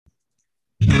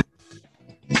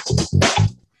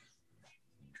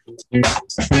All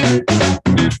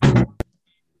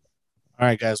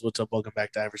right, guys, what's up? Welcome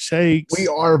back to Average Takes. We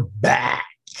are back.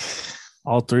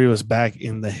 All three of us back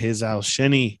in the His House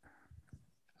Shinny.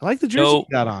 I like the jersey Yo. you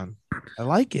got on. I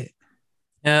like it.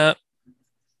 Yeah,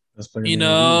 Let's play you the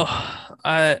know,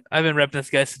 game. I've been repping this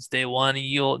guy since day one.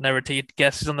 You'll never take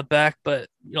guesses on the back, but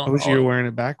you I know, wish you were wearing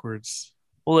it backwards.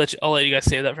 I'll let you guys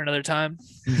save that for another time.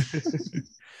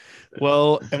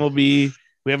 Well, MLB,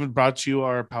 we haven't brought you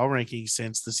our power rankings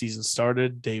since the season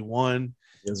started, day one.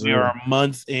 Yes, We sir. are a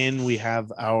month in. We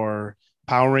have our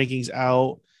power rankings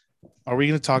out. Are we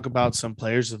going to talk about some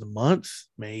players of the month?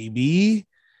 Maybe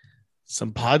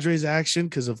some Padres action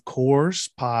because, of course,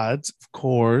 pods, of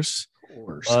course. Of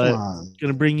course. But Come on.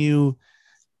 going to bring you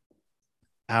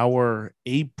our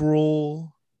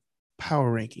April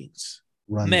power rankings.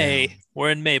 May. We're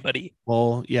in May, buddy.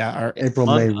 Well, yeah, our April,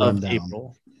 month May of rundown.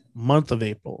 April. Month of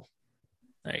April.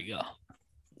 There you go.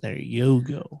 There you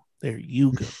go. There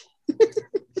you go.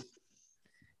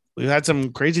 We've had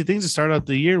some crazy things to start out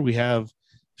the year. We have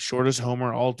shortest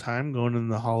homer all time going in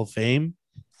the Hall of Fame.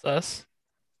 Sus.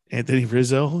 Anthony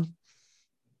Rizzo.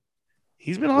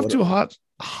 He's been off to a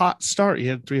hot start. He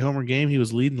had a 3-homer game. He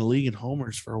was leading the league in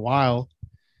homers for a while.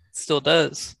 Still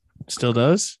does. Still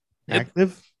does. Yep.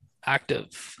 Active.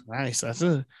 Active. Nice. It's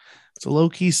a low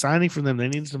key signing from them. They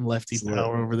need some lefty It's lit.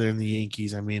 power over there in the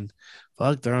Yankees. I mean,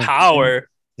 fuck, they're on Power.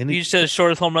 And You just said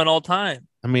shortest home run all time.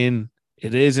 I mean,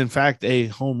 it is in fact a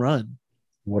home run.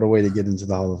 What a way to get into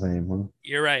the Hall of Fame, huh?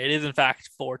 You're right. It is in fact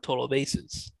 4 total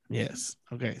bases. Yes.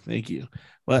 Okay. Thank you.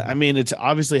 But I mean, it's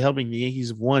obviously helping the Yankees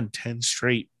have won 10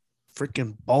 straight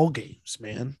freaking ball games,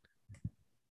 man.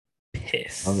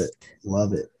 Pissed.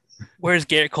 Love it. Where's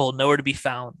Garrett Cole? Nowhere to be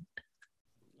found.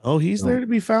 Oh, he's there to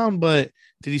be found. But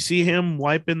did you see him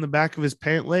wiping the back of his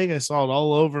pant leg? I saw it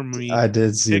all over me. I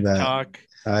did see TikTok.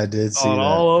 I did see Saw it that.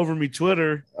 all over me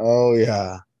Twitter. Oh,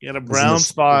 yeah. He had a brown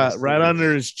spot right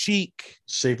under his cheek.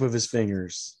 Shape of his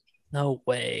fingers. No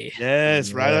way.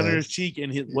 Yes, right under his cheek.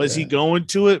 And was he going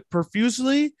to it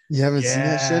profusely? You haven't seen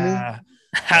that, Shinny? I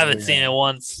haven't seen it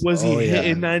once. Was he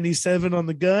hitting 97 on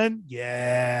the gun?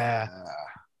 Yeah.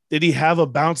 Did he have a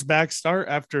bounce back start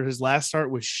after his last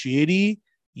start was shitty?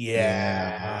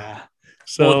 Yeah.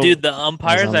 So, well, dude, the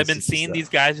umpires, on I've the been seeing stuff. these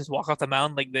guys just walk off the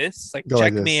mound like this, like Go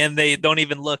check like me, this. and they don't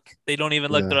even look. They don't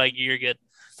even look. Yeah. They're like, you're good.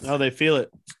 no, they feel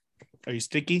it. Are you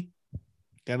sticky?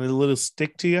 Got a little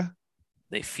stick to you?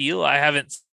 They feel.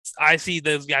 I see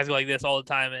those guys go like this all the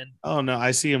time, and Oh, no.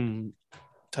 I see them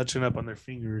touching up on their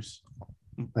fingers.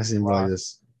 I see him like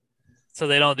this. so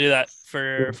they don't do that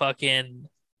for fucking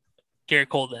Garrett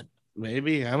Cole. Then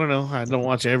Maybe. I don't know. I don't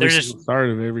watch every They're single start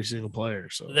of every single player.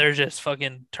 So, they're just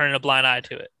fucking turning a blind eye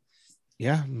to it.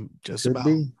 yeah, just Could about.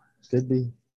 Could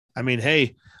be. I mean,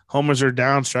 hey, homers are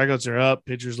down, strikeouts are up,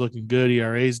 pitchers looking good,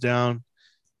 ERA's down,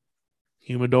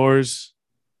 humidors.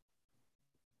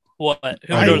 What?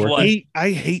 Who knows what?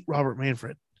 I hate Robert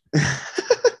Manfred.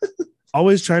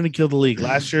 Always trying to kill the league.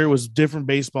 Last year it was different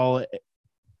baseball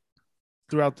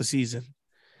throughout the season.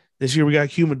 This year we got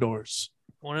humidors.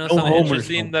 Want to know No something homers,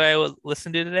 interesting no. that I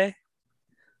listened to today?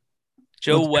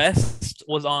 Joe What's West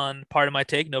was on Part of My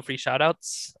Take, no free shout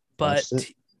outs, but Watched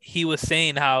it. he was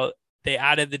saying how they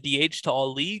added the DH to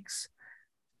all leagues.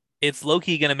 It's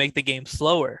low-key going to make the game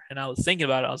slower. And I was thinking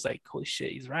about it. I was like, holy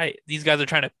shit, he's right. These guys are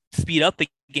trying to speed up the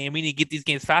game. We need to get these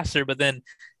games faster, but then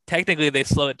technically they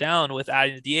slow it down with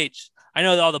adding the DH. I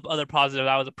know all the other positives.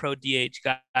 I was a pro DH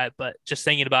guy, but just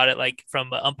thinking about it, like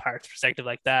from an umpire's perspective,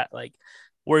 like that, like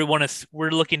we're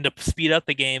looking to speed up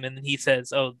the game, and he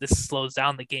says, "Oh, this slows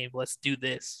down the game. Let's do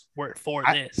this. We're for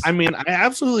this." I mean, I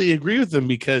absolutely agree with him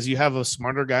because you have a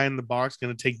smarter guy in the box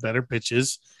going to take better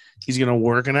pitches. He's going to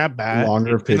work an at bat.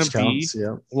 Longer It's gonna pitch counts. be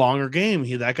Yeah. Longer game.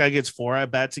 That guy gets 4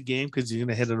 at bats a game because he's going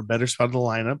to hit at a better spot in the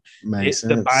lineup. Makes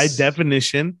sense. By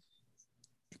definition,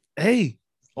 hey,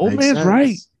 old Makes man's sense.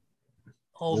 right.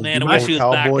 Old man, I Old wish he was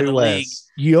back in the league.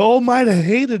 West. You all might have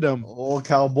hated him. Old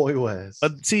Cowboy West.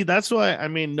 But see, that's why, I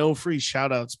mean, no free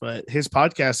shout outs, but his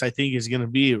podcast, I think, is going to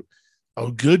be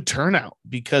a good turnout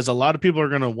because a lot of people are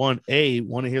going to want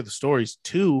to hear the stories.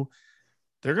 2,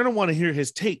 they're going to want to hear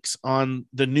his takes on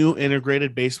the new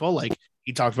integrated baseball. Like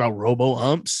he talked about robo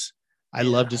umps. I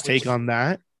loved his take on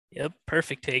that. Yep,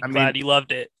 perfect take. I mean, Glad you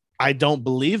loved it. I don't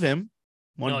believe him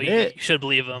one No, bit. you should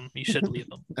believe him. You should believe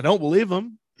him. I don't believe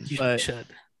him. You But should.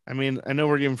 I mean, I know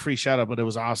we're giving free shout out, but it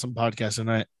was an awesome podcast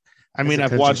tonight. I It's mean, a I've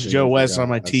picture watched shoot, Joe I West on forgot.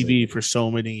 my That's TV it. for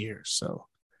so many years, so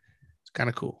it's kind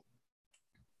of cool.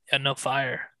 Yeah, no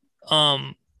fire.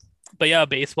 But yeah,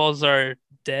 baseballs are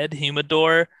dead.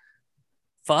 Humidor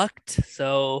fucked.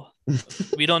 So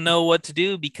we don't know what to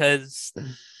do because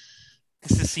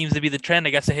this just seems to be the trend. I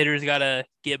guess the hitters got to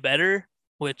get better,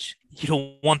 which you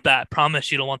don't want that.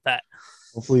 Promise you don't want that.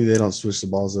 Hopefully they don't switch the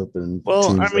balls up and Well,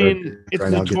 teams I that are mean, good it's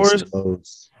right now get notorious.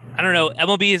 exposed. I don't know.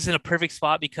 MLB is in a perfect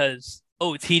spot because,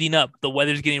 it's heating up. The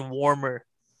weather's getting warmer.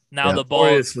 Now Yeah. the balls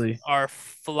Notoriously. are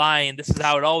flying. This is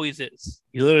how it always is.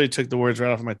 You literally took the words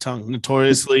right off of my tongue.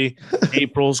 Notoriously,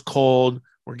 April's cold.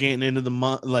 We're getting into the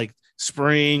month, like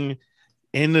spring,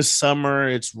 into summer.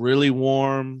 It's really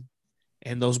warm,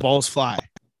 and those balls fly.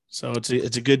 So it's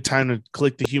a good time to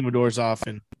click the humidors off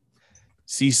and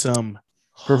see some.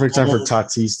 Perfect time for Oh.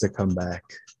 Tatis to come back.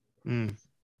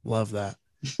 Love that.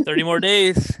 30 more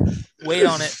days. Wait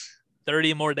on it.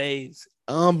 30 more days.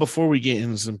 Before we get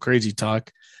into some crazy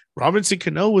talk, Robinson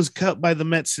Cano was cut by the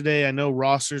Mets today. I know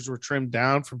rosters were trimmed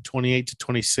down from 28 to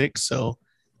 26, so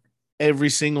every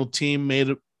single team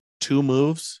made 2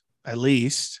 moves at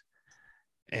least.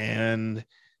 And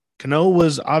Cano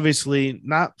was obviously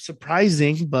not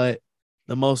surprising, but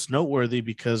the most noteworthy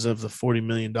because of the $40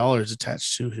 million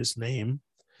attached to his name.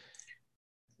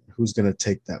 Who's going to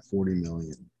take that $40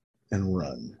 million and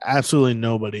run? Absolutely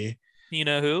nobody. You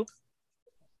know who?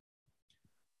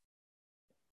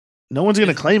 No one's going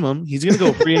to claim him. He's going to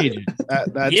go free agent.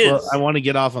 That's He what is. I want to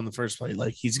get off on the first play.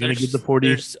 Like, he's going to get the 40.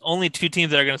 There's only 2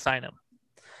 teams that are going to sign him.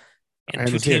 And I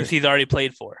 2 was here. teams he's already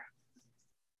played for.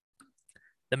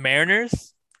 The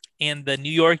Mariners and the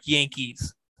New York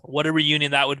Yankees. What a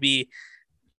reunion that would be.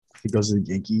 He goes to the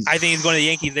Yankees. I think he's going to the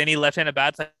Yankees. Any left-handed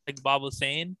bats, like Bob was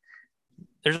saying,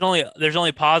 there's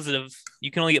only positive. You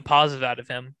can only get positive out of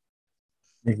him.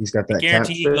 Yankees got I that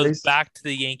guarantee he cap goes space. back to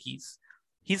the Yankees.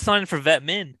 He's signed for vet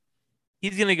min.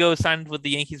 He's going to go sign with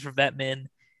the Yankees for vet min.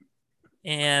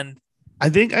 And I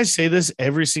think I say this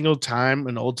every single time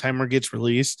an old timer gets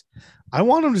released. I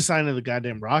want him to sign to the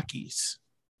goddamn Rockies.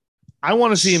 I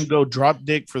want to see him go drop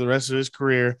dick for the rest of his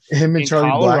career Him and in Charlie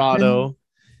Colorado. Blackmon,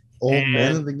 old and-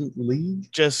 man of the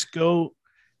league. Just go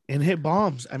and hit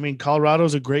bombs. I mean,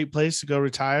 Colorado's a great place to go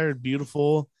retire.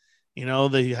 Beautiful. You know,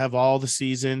 they have all the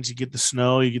seasons. You get the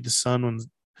snow, you get the sun when it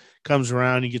comes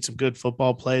around. You get some good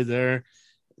football play there,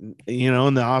 you know,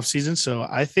 in the off season. So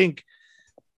I think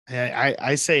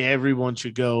I say everyone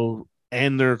should go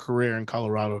end their career in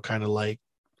Colorado, kind of like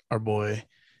our boy.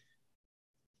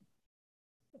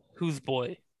 whose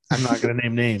boy? I'm not going to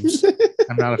name names.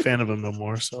 I'm not a fan of him no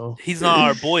more. So, He's not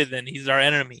our boy then. He's our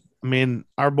enemy. I mean,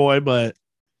 our boy, but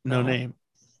no Uh-huh. name.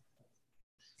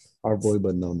 Our boy,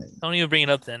 but no name. Don't even bring it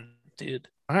up then, dude.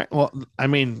 All right. Well, I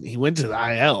mean, he went to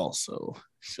the IL, so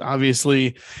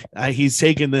obviously he's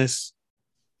taking this.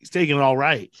 He's taking it all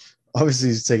right. Obviously,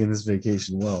 he's taking this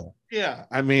vacation well. Yeah.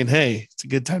 I mean, hey, it's a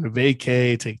good time to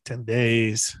vacate. Take 10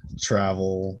 days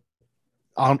Travel.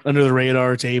 under the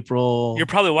radar. It's April. You're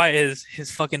probably why his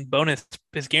fucking bonus,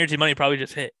 his guaranteed money probably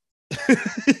just hit.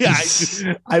 Yeah,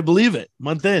 I believe it.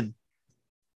 Month in.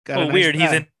 Got a Oh, nice weird.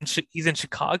 bag. He's in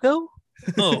Chicago.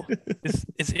 Oh,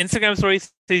 his Instagram story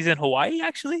says he's in Hawaii.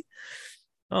 Actually.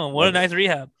 Oh, what a nice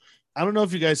rehab. I don't know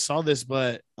if you guys saw this,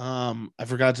 but I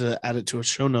forgot to add it to a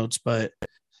show notes. But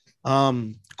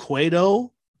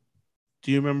Cueto,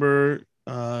 do you remember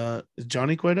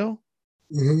Johnny Cueto?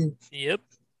 Yep.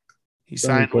 He Johnny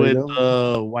signed with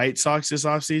Cueto? the White Sox this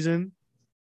offseason.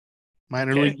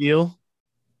 Minor Okay. league deal.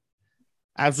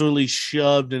 Absolutely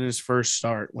shoved in his first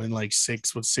start, went like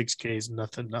 6 with 6 Ks,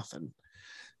 nothing.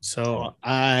 So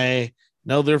I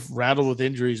know they're rattled with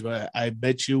injuries, but I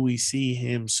bet you we see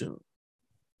him soon.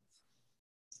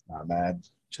 Not bad.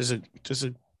 Just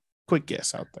a quick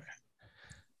guess out there.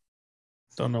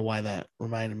 Don't know why that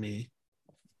reminded me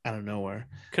out of nowhere.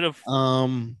 Could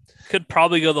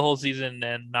probably go the whole season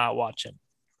and not watch him.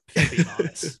 If I'm being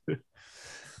honest.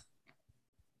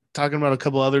 Talking about a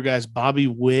couple other guys, Bobby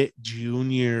Witt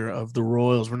Jr. of the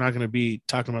Royals. We're not going to be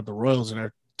talking about the Royals in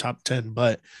our top 10,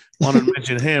 but wanted to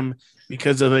mention him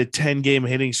because of a 10-game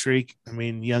hitting streak. I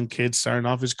mean, young kid starting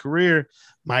off his career,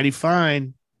 mighty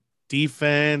fine.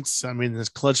 Defense, I mean, this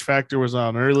clutch factor was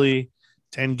on early.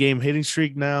 10-game hitting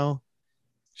streak now.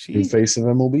 New Jeez, face of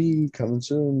MLB coming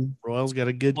soon. Royals got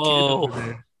a good kid Whoa. over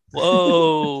there.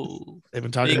 Whoa. They've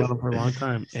been talking Big- about him for a long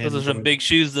time. Those are some big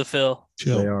shoes to fill.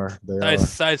 chill. They are. They are.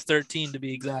 Size 13 to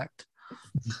be exact.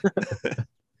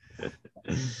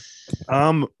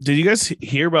 Did you guys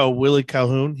hear about Willie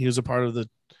Calhoun? He was a part of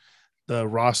the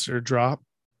roster drop.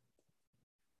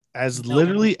 No.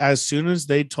 Literally as soon as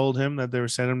they told him that they were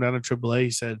sending him down to AAA,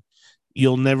 he said,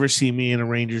 "You'll never see me in a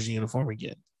Rangers uniform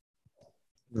again."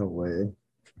 No way.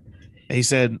 And he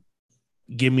said,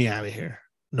 "Get me out of here.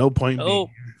 No point." being Oh,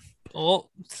 here."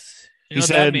 well, you He know what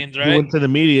said that means, he right? went to the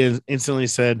media and instantly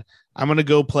said, "I'm going to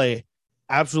go play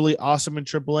absolutely awesome in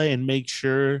AAA and make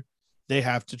sure they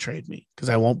have to trade me because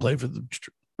I won't play for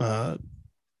the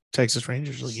Texas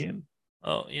Rangers again.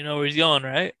 Oh, you know where he's going,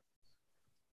 right?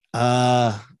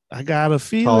 I got a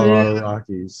feeling. Colorado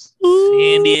Rockies.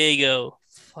 San Diego.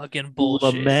 Fucking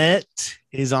bullshit. Lamet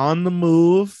is on the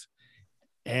move.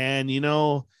 And, I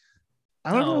don't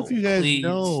know if you guys please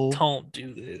know. Don't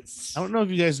do this. I don't know if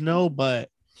you guys know, but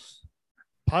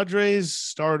Padres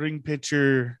starting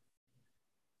pitcher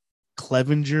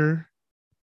Clevenger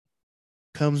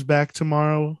comes back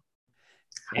tomorrow.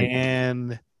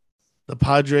 And the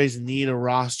Padres need a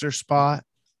roster spot.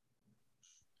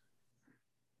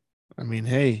 I mean,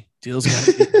 hey, deals got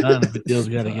to get done if the deal's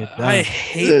got to get done. I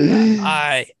hate that.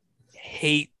 I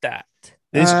hate that.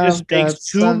 This just makes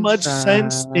too much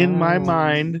sense in my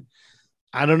mind.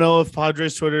 I don't know if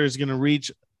Padres Twitter is going to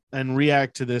reach and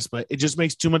react to this, but it just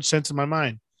makes too much sense in my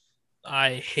mind.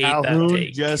 I hate Calhoun that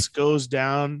take. just goes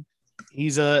down.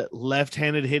 He's a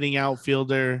left-handed hitting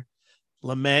outfielder.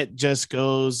 Lamet just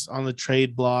goes on the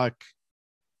trade block.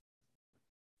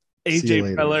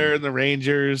 AJ Preller and the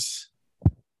Rangers.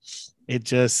 It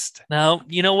just No,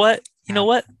 you know what?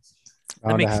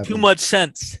 That makes too much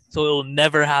sense. So it will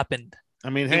never happen. I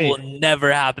mean, it will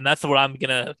never happen. That's what I'm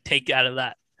gonna take out of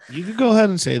that. You could go ahead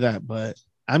and say that, but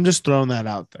I'm just throwing that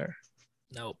out there.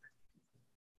 Nope.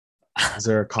 Is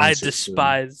there a concert? I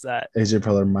despise that. AJ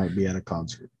Preller might be at a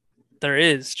concert. There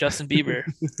is Justin Bieber.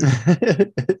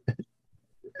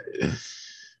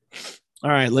 All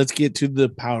right, let's get to the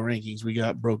power rankings. We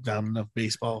got broke down enough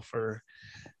baseball for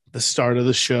the start of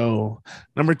the show.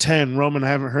 Number 10, Roman, I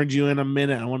haven't heard you in a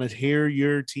minute. I want to hear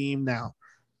your team now.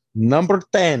 Number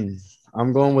 10,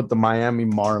 I'm going with the Miami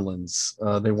Marlins.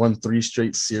 They won 3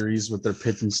 straight series with their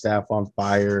pitching staff on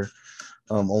fire,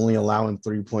 only allowing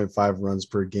 3.5 runs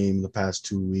per game the past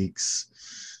 2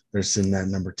 weeks. They're sitting at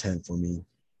number 10 for me.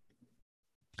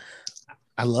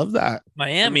 I love that.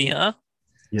 Miami, huh?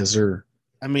 Yes, sir.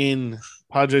 I mean,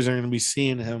 Padres are going to be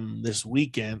seeing them this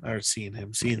weekend. So it's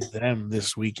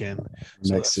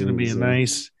going to be a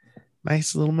nice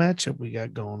little matchup we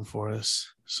got going for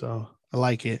us. So I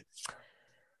like it.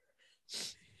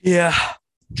 Yeah.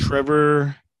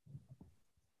 Trevor.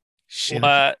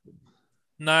 Número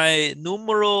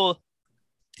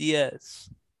 10.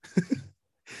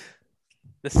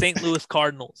 The St. Louis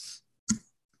Cardinals.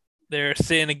 They're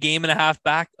sitting a game and a half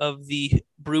back of the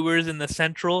Brewers in the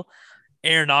Central.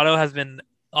 Arenado has been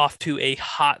off to a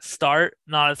hot start.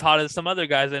 Not as hot as some other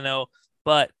guys I know,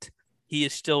 but he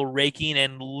is still raking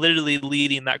and literally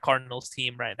leading that Cardinals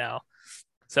team right now.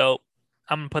 So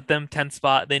I'm going to put them 10th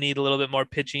spot. They need a little bit more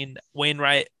pitching.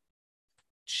 Wainwright,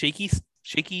 shaky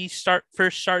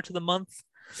first start to the month.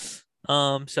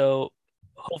 So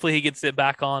hopefully he gets it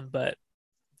back on, but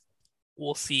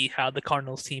we'll see how the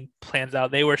Cardinals team plans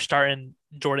out. They were starting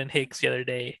Jordan Hicks the other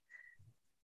day.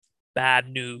 Bad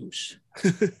news.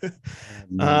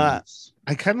 I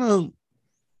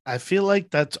feel like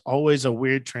that's always a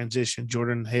weird transition.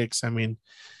 Jordan Hicks,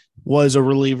 was a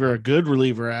reliever, a good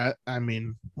reliever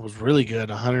was really good.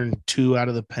 102 out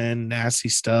of the pen, nasty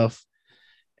stuff.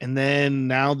 And then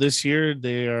now this year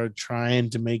they are trying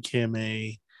to make him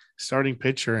a starting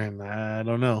pitcher, and I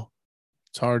don't know.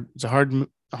 It's hard. It's a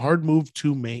hard move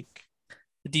to make.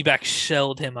 The D-back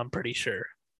shelled him, I'm pretty sure.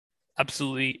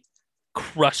 Absolutely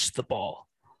crushed the ball.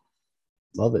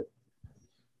 Love it.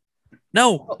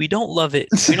 No, we don't love it.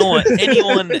 We don't want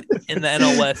anyone in the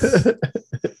NL West.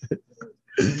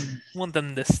 We want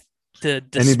them to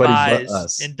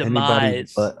despise and demise. Anybody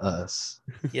but us.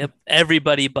 Yep,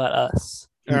 everybody but us.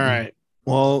 All right.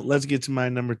 Well, let's get to my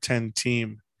number 10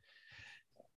 team.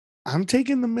 I'm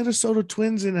taking the Minnesota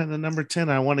Twins in at the number 10.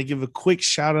 I want to give a quick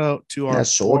shout out to our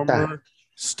former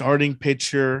starting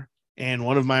pitcher and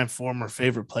one of my former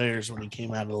favorite players when he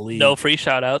came out of the league. No free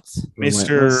shout outs.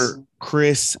 Mr.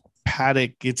 Chris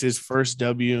Paddock gets his first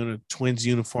W in a Twins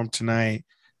uniform tonight.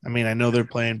 I know they're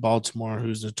playing Baltimore,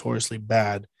 who's notoriously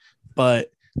bad,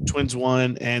 but Twins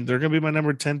won, and they're going to be my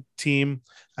number 10 team.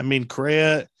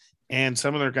 Correa and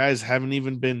some of their guys haven't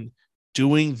even been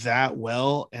doing that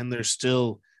well, and they're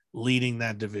still leading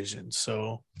that division.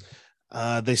 So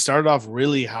they started off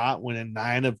really hot, winning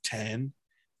 9 of 10,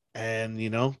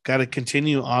 and, got to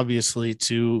continue, obviously,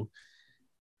 to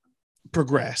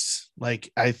progress.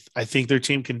 I think their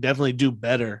team can definitely do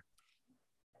better.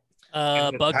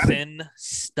 Buxton,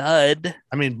 stud.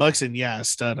 Buxton, yeah,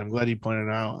 stud. I'm glad you pointed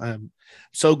out. I'm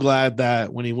so glad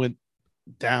that when he went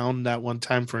down that one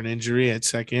time for an injury at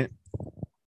second,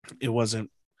 it wasn't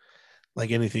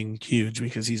like anything huge,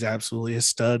 because he's absolutely a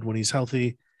stud when he's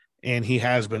healthy, and he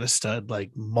has been a stud,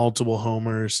 like multiple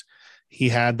homers. He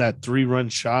had that 3-run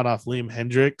shot off Liam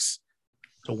Hendricks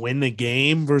to win the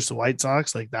game versus the White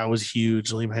Sox, like that was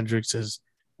huge. Liam Hendricks is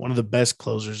one of the best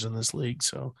closers in this league.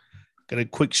 So got a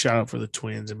quick shout out for the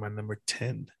Twins in my number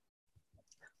 10.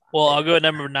 Well, I'll go at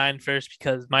number 9 first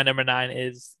because my number 9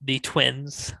 is the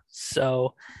Twins.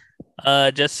 So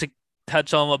just to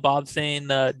touch on what Bob's saying,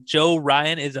 Joe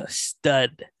Ryan is a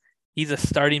stud. He's a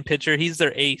starting pitcher. He's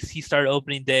their ace. He started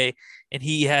opening day, and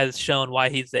he has shown why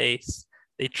he's the ace.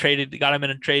 They got him in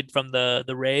a trade from the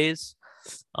Rays.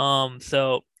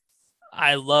 So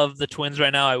I love the Twins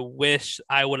right now. I wish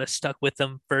I would have stuck with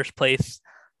them first place,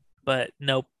 but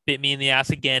nope, bit me in the ass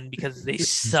again because they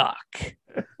suck.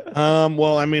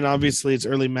 Well, I mean, obviously it's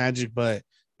early magic, but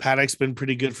Paddock's been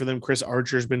pretty good for them. Chris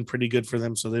Archer's been pretty good for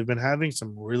them. So they've been having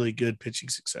some really good pitching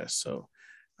success. So,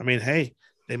 I mean, hey,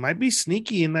 they might be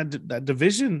sneaky in that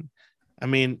division. I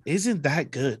mean, isn't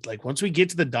that good? Like once we get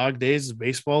to the dog days of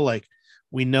baseball, like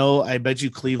we know, I bet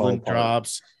you Cleveland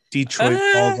drops, Detroit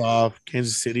falls off,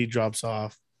 Kansas City drops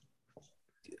off.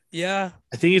 Yeah.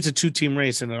 I think it's a 2-team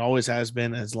race, and it always has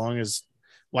been as long as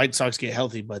White Sox get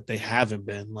healthy, but they haven't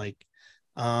been. Like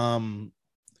Eloy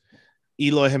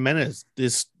Jimenez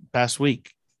this past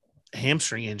week,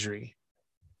 hamstring injury.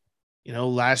 You know,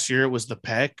 last year it was the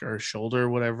pec or shoulder or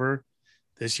whatever.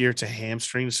 This year it's a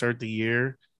hamstring to start the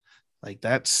year. Like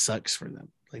that sucks for them.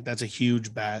 Like that's a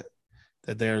huge bat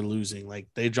that they're losing. Like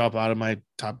they drop out of my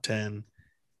top 10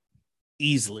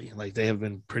 easily. Like they have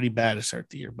been pretty bad to start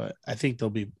the year, but I think they'll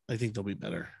be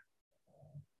better.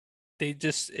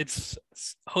 It's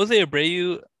Jose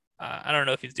Abreu. I don't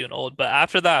know if he's doing old, but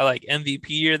after that, like MVP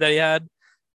year that he had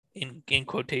in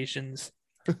quotations,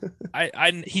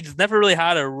 he's never really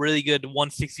had a really good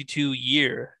 162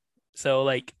 year. So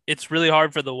like, it's really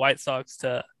hard for the White Sox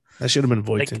to. That should have been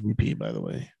Voigt's MVP, by the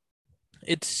way.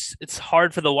 It's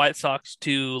hard for the White Sox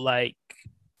to like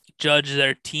judge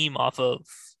their team off of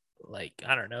like,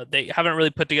 I don't know. They haven't really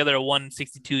put together a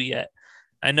 162 yet.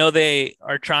 I know they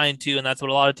are trying to, and that's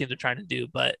what a lot of teams are trying to do,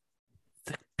 but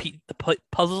the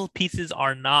puzzle pieces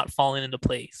are not falling into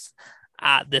place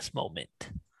at this moment.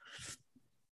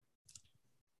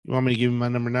 You want me to give you my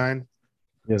number 9?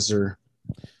 Yes, sir.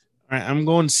 All right, I'm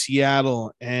going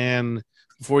Seattle, and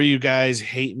before you guys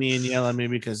hate me and yell at me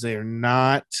because they are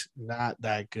not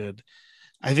that good,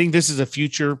 I think this is a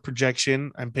future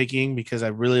projection I'm picking because I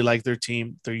really like their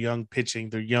team, their young pitching,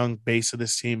 their young base of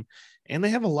this team, and they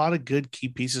have a lot of good key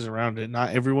pieces around it.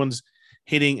 Not everyone's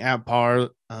hitting at par,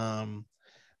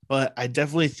 but I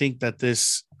definitely think that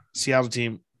this Seattle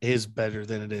team is better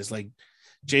than it is. Like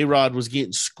J-Rod was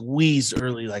getting squeezed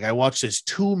early. Like I watched this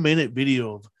 2-minute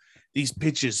video of these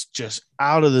pitches just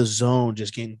out of the zone,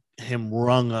 just getting him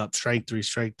rung up, strike three.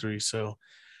 So as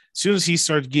soon as he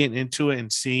starts getting into it and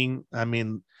seeing, I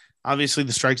mean, obviously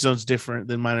the strike zone's different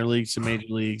than minor leagues and major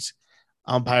leagues.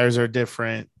 Umpires are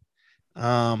different.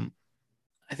 I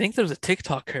think there's a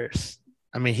TikTok curse.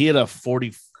 I mean, he had a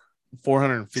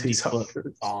 450 foot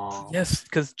bomb. Yes,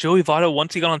 because Joey Votto,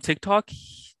 once he got on TikTok,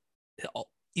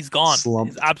 he's gone.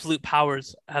 Slumped. His absolute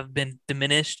powers have been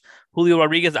diminished. Julio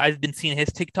Rodriguez, I've been seeing his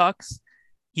TikToks.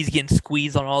 He's getting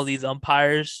squeezed on all these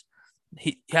umpires.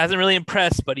 He hasn't really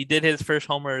impressed, but he did his first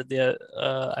homer.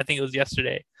 I think it was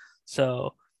yesterday.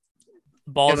 So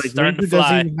ball's starting to fly.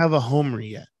 Doesn't even have a homer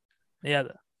yet. Yeah.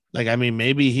 Like, I mean,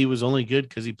 maybe he was only good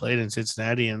because he played in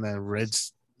Cincinnati and that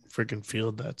Reds freaking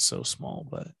field that's so small.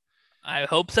 But I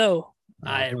hope so.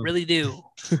 I really do.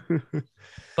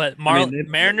 But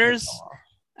Mariners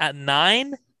at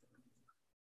 9?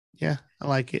 Yeah, I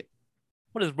like it.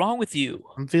 What is wrong with you?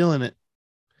 I'm feeling it.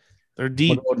 They're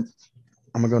deep.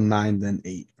 I'm going to go 9, then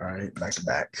 8. All right, back to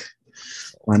back.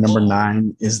 My number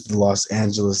 9 is the Los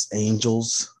Angeles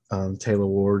Angels. Taylor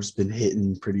Ward's been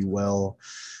hitting pretty well.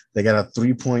 They got a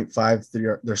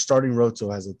 3.53. Their starting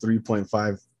roto has a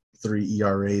 3.53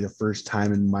 ERA, the first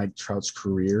time in Mike Trout's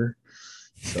career.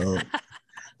 So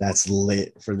that's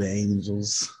lit for the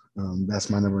Angels. That's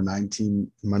my number 9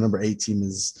 team. My number 8 team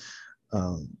is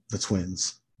the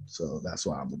Twins. So that's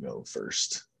why I'm going to go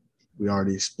first. We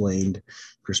already explained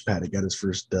Chris Paddock got his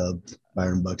first dub.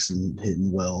 Byron Buxton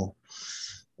hitting well.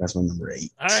 That's my number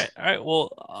 8. All right.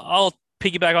 Well, I'll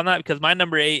piggyback on that because my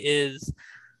number 8 is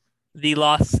the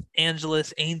Los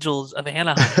Angeles Angels of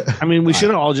Anaheim. I mean, we should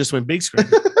have all just went big screen.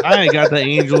 I got the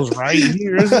Angels right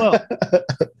here as well.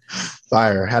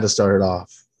 Fire. Had to start it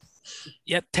off.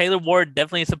 Yep, Taylor Ward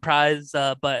definitely a surprise.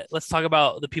 But let's talk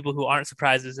about the people who aren't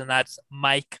surprises, and that's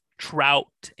Mike Trout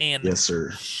and yes, sir.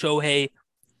 Shohei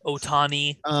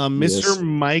Ohtani. Mr. Yes.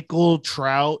 Michael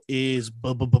Trout is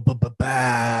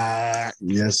back.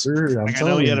 Yes, sir. I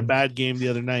know he had a bad game the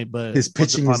other night, but his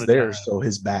pitching is there, so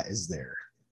his bat is there.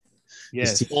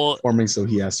 Yes. team's Well, performing, so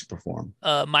he has to perform.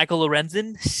 Michael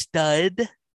Lorenzen, stud.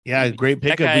 Yeah, great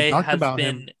That pickup. guy We talked has about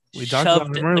been him. We talked about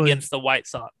shoved him earlier. against the White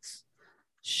Sox.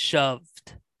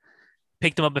 Shoved.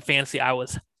 Picked him up in fantasy. I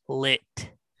was lit.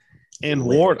 And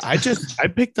Ward, I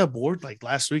picked up Ward like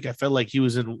last week. I felt like he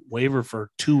was in waiver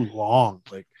for too long.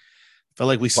 Like, felt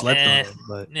like we slept on him.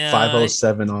 But Yeah,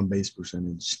 507 on base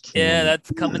percentage. yeah,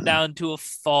 that's coming down to a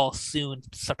fall soon.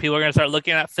 So people are gonna start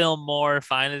looking at film more,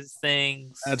 find his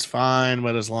things. that's fine.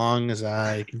 But as long as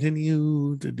I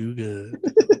continue to do good,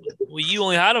 Well, you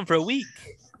only had him for a week.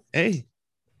 hey,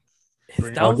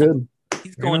 His all down, good.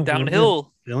 he's going feeling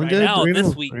downhill feeling right good. now 3-0.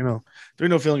 this week. 3-0.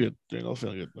 3-0 feeling good. 3-0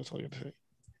 feeling good. That's all I got to say.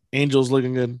 Angels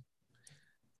looking good.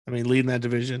 I mean, leading that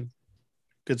division.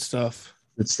 Good stuff.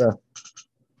 Good stuff.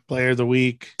 Player of the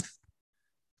week.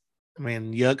 I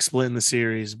mean, Yuck splitting the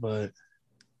series, but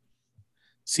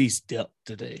Cease dealt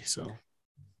today. So,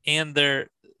 And this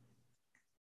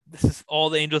is all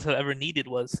the Angels have ever needed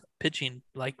was pitching.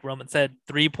 Like Roman said,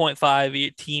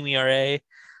 3.5 team ERA,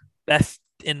 best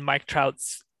in Mike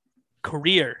Trout's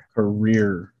career.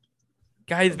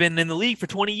 Guy's been in the league for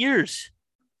 20 years.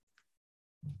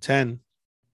 10.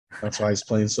 That's why he's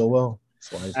playing so well.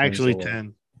 Actually,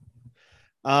 10.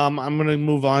 I'm going to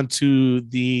move on to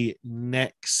the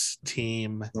next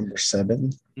team. Number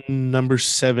 7. Number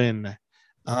 7.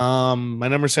 My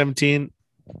number 17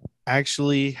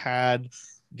 actually had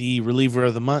the reliever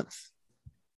of the month,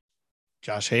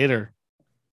 Josh Hader,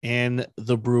 and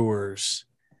the Brewers.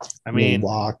 I mean,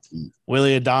 Milwaukee.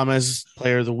 Willie Adames,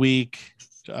 player of the week,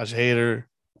 Josh Hader,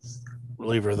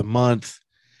 reliever of the month.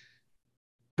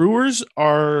 Brewers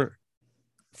are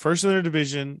first in their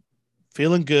division,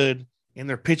 feeling good, and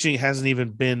their pitching hasn't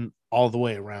even been all the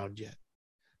way around yet.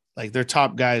 Like, their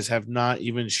top guys have not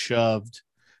even shoved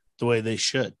the way they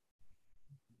should.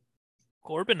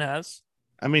 Corbin has.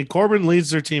 I mean, Corbin leads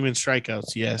their team in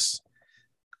strikeouts, yes.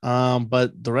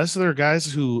 But the rest of their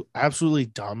guys who absolutely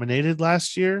dominated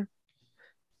last year,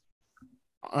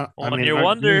 One-year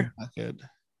wonder. not good.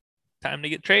 Time to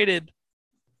get traded.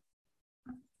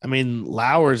 I mean,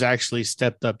 Lauer's actually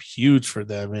stepped up huge for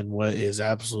them in what is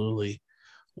absolutely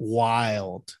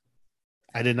wild.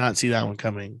 I did not see that one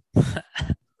coming.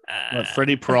 But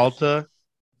Freddie Peralta,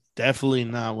 definitely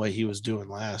not what he was doing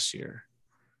last year.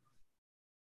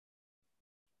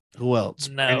 Who else?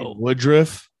 No. Brandon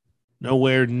Woodruff,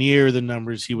 nowhere near the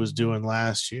numbers he was doing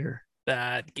last year.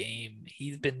 Bad game.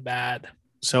 He's been bad.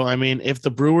 So, I mean, if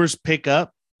the Brewers pick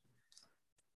up,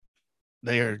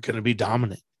 they are going to be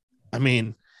dominant. I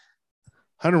mean,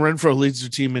 Hunter Renfroe leads their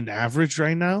team in average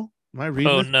right now. Am I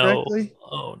reading this correctly?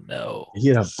 Oh, no. He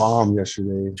had a bomb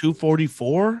yesterday.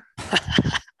 244.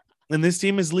 And this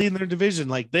team is leading their division.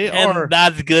 Like, they And are.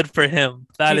 that's good for him.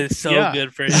 That is so Yeah.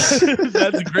 good for him.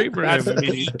 That's great for him. I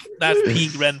mean, That's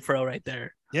peak Renfro right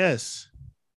there. yes.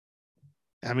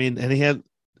 I mean, and he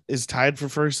is tied for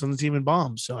first on the team in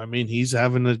bombs. So, I mean, he's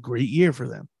having a great year for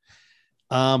them.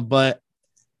 But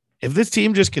if this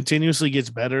team just continuously gets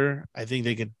better, I think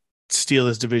they could steal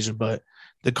this division. But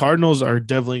the Cardinals are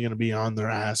definitely going to be on their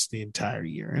ass the entire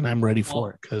year. And I'm ready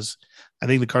for it because I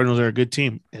think the Cardinals are a good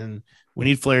team. And we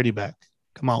need Flaherty back.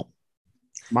 Come on.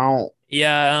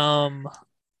 Yeah,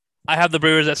 I have the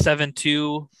Brewers at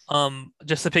 7-2.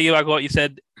 Just to piggyback what you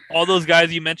said, all those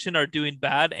guys you mentioned are doing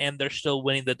bad and they're still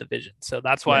winning the division. So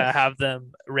that's why I have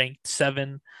them ranked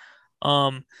 7.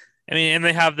 I mean, and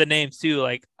they have the names too.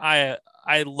 Like I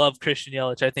love Christian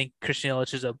Yelich. I think Christian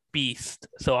Yelich is a beast.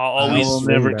 So I'll I will always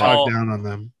never talk down on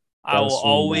them. I will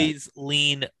always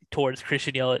lean towards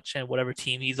Christian Yelich and whatever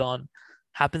team he's on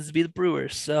happens to be the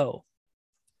Brewers. So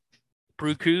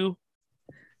Brew Crew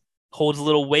holds a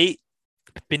little weight.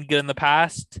 Been good in the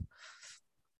past.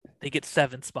 They get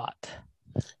 7th spot.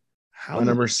 How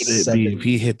number would it be 7. if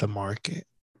he hit the market?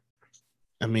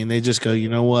 I mean, they just go, you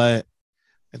know what?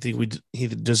 I think he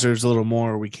deserves a little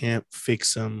more. We can't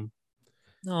fix him.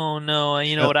 Oh, no.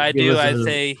 You know what I do? I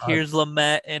say, here's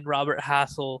Lamet and Robert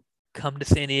Hassel. Come to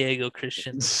San Diego,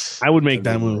 Christian. I would make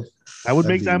that move. I would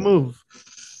make that move.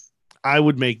 I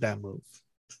would make that move.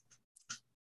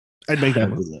 I'd make that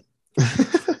move.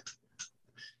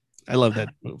 I love that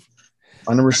move.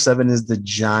 My number 7 is the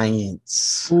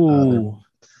Giants. Ooh.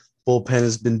 Bullpen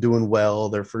has been doing well.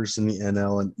 They're first in the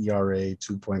NL and ERA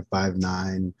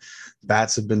 2.59.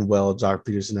 Bats have been well. Jock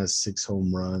Peterson has 6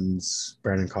 home runs.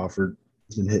 Brandon Crawford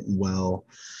has been hitting well.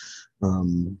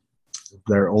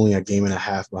 They're only a game and a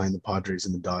half behind the Padres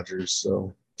and the Dodgers.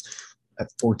 So at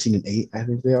 14-8, I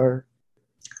think they are.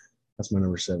 That's my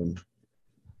number 7.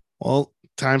 Well,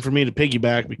 time for me to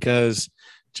piggyback because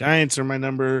Giants are my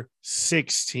number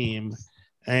 6 team.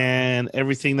 And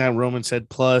everything that Roman said,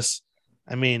 plus,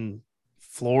 I mean,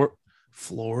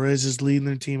 Flores is leading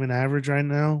their team in average right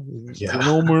now. Yeah.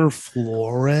 Wilmer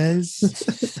Flores.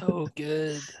 So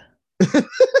good.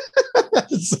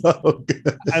 So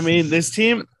good. I mean, this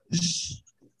team,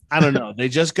 I don't know. They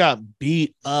just got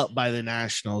beat up by the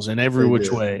Nationals in every They which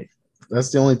did. way.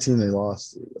 That's the only team they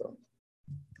lost to, though.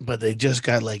 But they just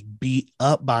got like beat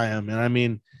up by them. And I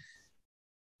mean,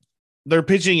 their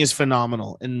pitching is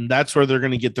phenomenal, and that's where they're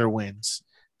going to get their wins.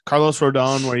 Carlos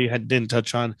Rodon, where you didn't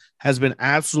touch on, has been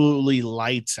absolutely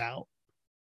lights out.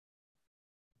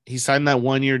 He signed that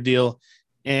 1-year deal,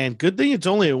 and good thing it's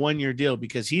only a 1-year deal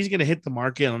because he's going to hit the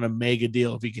market on a mega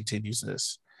deal if he continues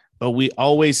this. But we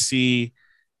always see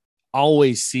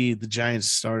the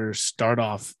Giants starters start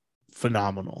off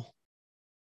phenomenal.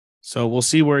 So we'll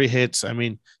see where he hits. I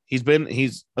mean, he's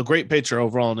a great pitcher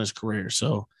overall in his career,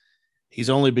 so he's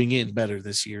only been getting better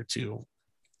this year too.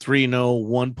 3-0,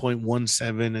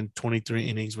 1.17 and 23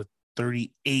 innings with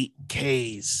 38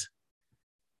 Ks.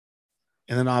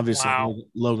 And then obviously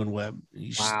Logan Webb.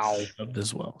 He's shoved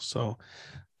as well. So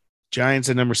Giants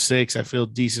at number 6. I feel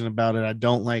decent about it. I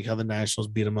don't like how the Nationals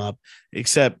beat them up,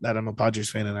 except that I'm a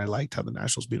Padres fan and I liked how the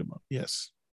Nationals beat them up.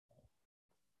 Yes.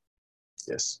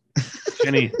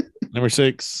 Kenny, number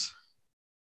 6.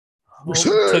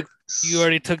 You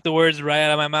already took the words right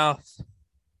out of my mouth.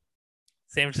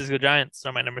 San Francisco Giants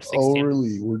are my number 6 Oh, team.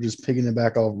 really? We're just picking it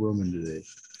back off Roman today.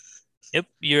 Yep,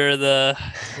 you're the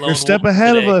lone You're a step wolf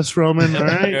ahead today. of us, Roman. All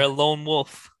right. You're a lone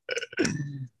wolf.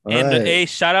 All And right. hey,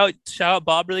 shout out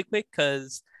Bob really quick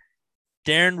because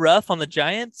Darren Ruff on the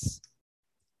Giants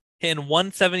hitting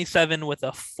 177 with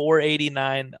a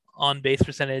 489 on base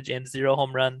percentage and 0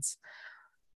 home runs.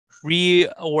 We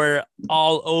were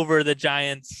all over the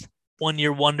Giants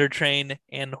 1-year wonder train,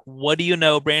 and what do you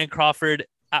know? Brandon Crawford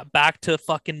back to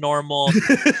fucking normal.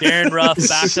 Darren Ruff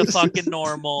back to fucking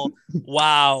normal.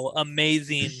 Wow,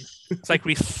 amazing. It's like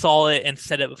we saw it and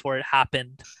said it before it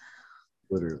happened.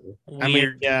 Literally. Weird. I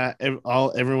mean, yeah,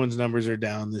 everyone's numbers are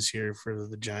down this year for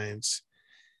the Giants.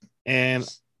 And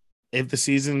if the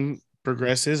season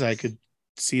progresses, I could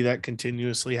see that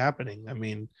continuously happening. I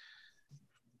mean,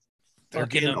 they're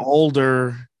getting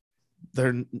older.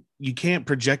 You can't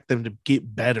project them to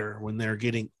get better when they're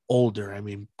getting older. I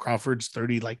mean, Crawford's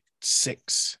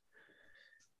 36.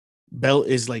 Belt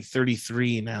is like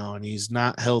 33 now, and he's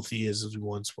not healthy as he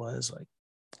once was. Like,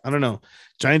 I don't know.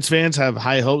 Giants fans have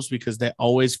high hopes because they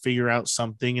always figure out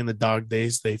something in the dog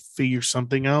days. They figure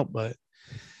something out, but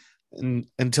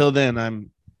until then,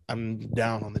 I'm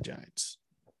down on the Giants.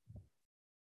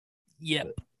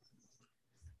 Yep.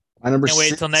 My number Can't wait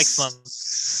 6 till next month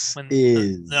when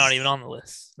is they're not even on the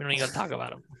list. We don't even got to talk about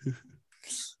them.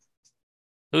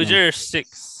 Who's your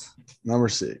 6? number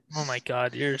 6. Oh my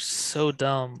God, you're so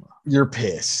dumb. You're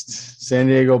pissed. San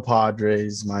Diego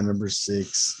Padres, my number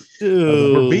 6.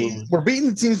 Dude. We're beating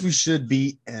the teams we should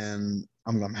beat, and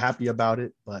I'm happy about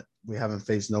it, but we haven't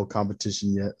faced no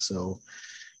competition yet, so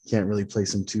can't really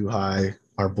place them too high.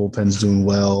 Our bullpen's doing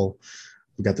well.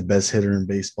 We got the best hitter in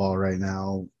baseball right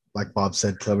now. Like Bob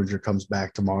said, Clevenger comes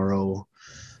back tomorrow.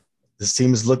 This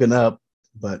team is looking up,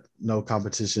 but no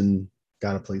competition.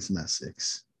 Got to place them at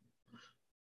 6.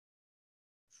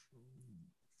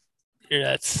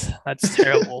 Yeah, that's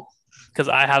terrible because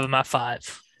I have them at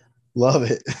 5. Love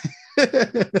it.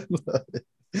 Love it.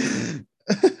 Did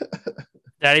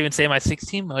I even say my 6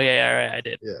 team? Oh yeah, all right, I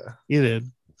did. Yeah. You did.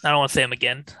 I don't want to say them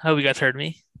again. I hope you guys heard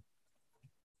me.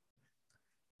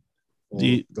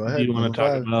 Well, Go ahead. Do you want to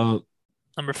talk about?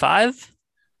 Number 5?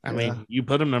 I mean, you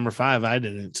put him number 5. I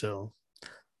didn't. So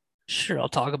Sure, I'll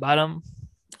talk about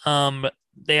them.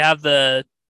 They have the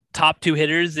top 2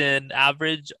 hitters in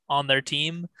average on their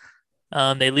team.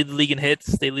 They lead the league in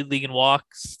hits. They lead the league in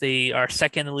walks. They are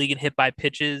second in the league in hit by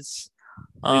pitches.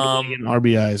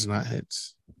 RBIs, not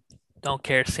hits. Don't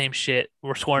care. Same shit.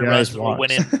 We're scoring runs. We're walks.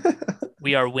 winning.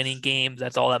 We are winning games.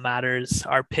 That's all that matters.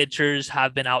 Our pitchers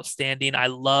have been outstanding. I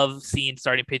love seeing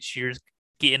starting pitchers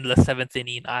get into the 7th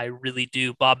inning. I really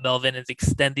do. Bob Melvin is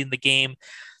extending the game.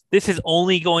 This is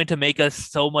only going to make us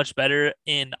so much better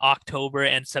in October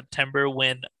and September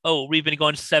when, we've been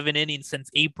going 7 innings since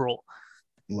April.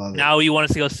 Love it. Now you want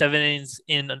us to go 7 innings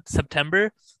in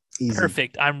September? Easy.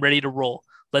 Perfect. I'm ready to roll.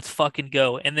 Let's fucking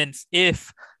go. And then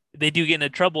if they do get into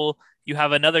trouble, you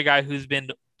have another guy who's been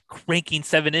cranking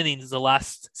 7 innings the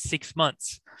last 6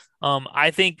 months.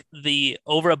 I think the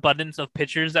overabundance of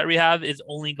pitchers that we have is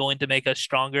only going to make us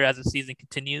stronger as the season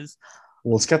continues.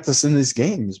 Well, it's kept us in these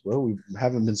games, bro. We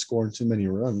haven't been scoring too many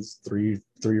runs, three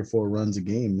or 4 runs a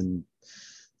game, and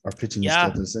our pitching has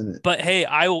kept us in it. But hey,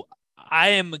 I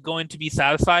am going to be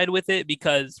satisfied with it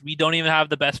because we don't even have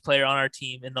the best player on our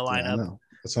team in the lineup.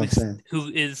 That's what I'm saying.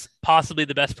 who is possibly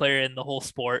the best player in the whole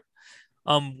sport.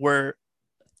 We're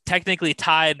technically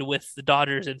tied with the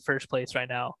Dodgers in first place right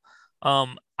now.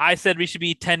 I said we should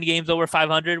be 10 games over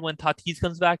 500 when Tatis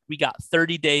comes back. We got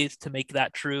 30 days to make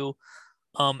that true.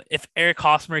 If Eric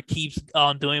Hosmer keeps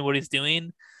on doing what he's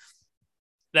doing,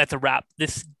 that's a wrap.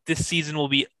 This season will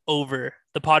be over.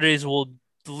 The Padres will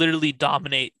literally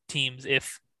dominate teams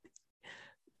if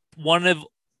one of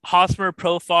Hosmer,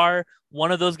 Profar,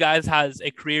 one of those guys has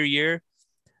a career year.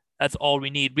 That's all we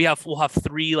need. We'll have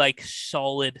 3 like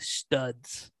solid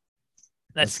studs.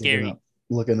 That's scary.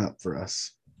 Looking up for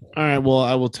us. All right. Well,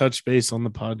 I will touch base on the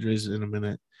Padres in a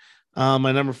minute.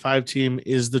 My number 5 team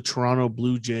is the Toronto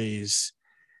Blue Jays.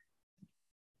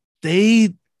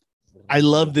 I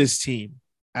love this team.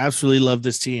 Absolutely love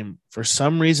this team. For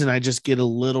some reason, I just get a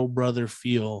little brother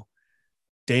feel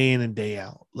day in and day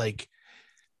out. Like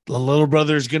the little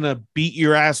brother is going to beat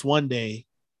your ass one day.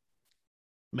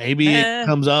 Maybe it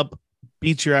comes up,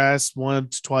 beats your ass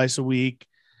once, twice a week.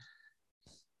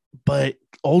 But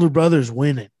older brother's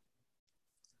winning.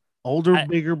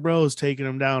 Bigger bros taking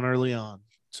them down early on.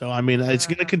 So, I mean, it's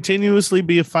going to continuously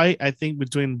be a fight, I think,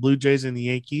 between Blue Jays and the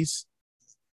Yankees.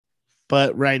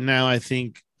 But right now, I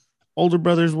think older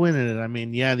brother's winning it. I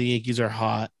mean, yeah, the Yankees are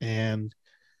hot, and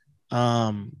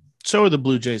so are the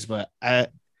Blue Jays. But I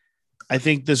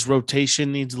think this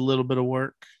rotation needs a little bit of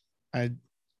work. I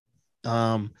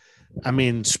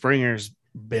mean, Springer's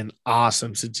been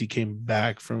awesome since he came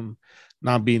back from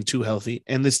not being too healthy,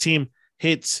 and this team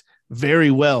hits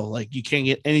very well. Like you can't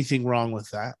get anything wrong with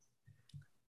that.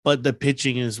 But the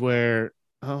pitching is where,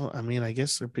 I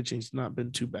guess their pitching's not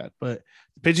been too bad, but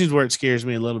the pitching is where it scares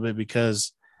me a little bit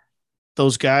because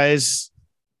those guys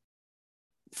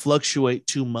fluctuate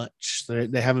too much.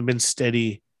 They haven't been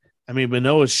steady. I mean,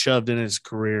 Manoah's shoved in his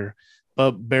career,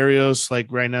 but Barrios,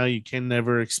 like right now, you can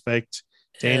never expect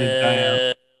Danny to die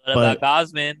out. What about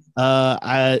Gosman?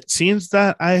 It seems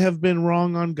that I have been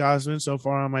wrong on Gosman so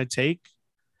far on my take.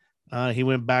 He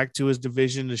went back to his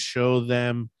division to show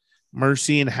them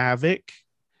mercy and havoc,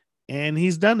 and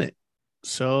he's done it.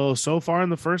 So far in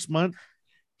the first month,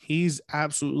 he's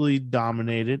absolutely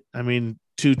dominated. I mean,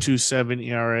 2.27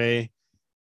 ERA,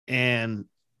 and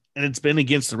it's been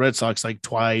against the Red Sox like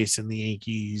twice and the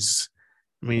Yankees.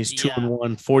 I mean, he's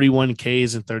 2-1, 41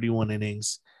 Ks in 31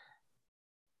 innings,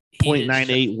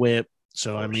 0.98 whip.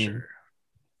 So, I mean,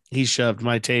 he shoved.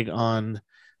 My take on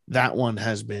that one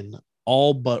has been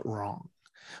all but wrong.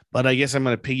 But I guess I'm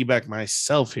going to piggyback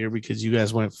myself here because you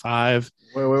guys went 5.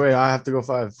 Wait. I have to go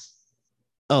 5.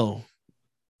 Oh.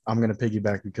 I'm going to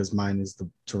piggyback because mine is the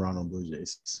Toronto Blue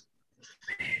Jays.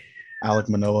 Alek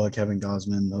Manoah, Kevin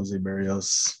Gosman, Jose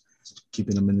Barrios,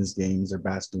 keeping them in his games. Their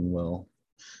bats doing well.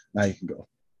 Now you can go.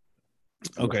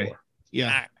 Okay.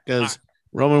 Yeah, because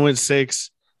Roman went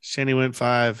 6, Shanny went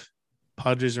 5.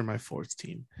 Padres are my 4th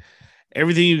team.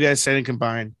 Everything you guys said and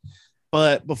combined.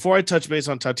 But before I touch base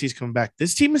on Tatis coming back,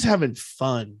 this team is having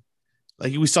fun.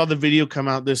 Like we saw the video come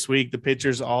out this week. The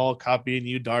pitchers all copying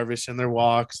Yu Darvish and their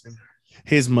walks and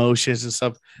his motions and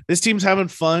stuff. This team's having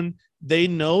fun. They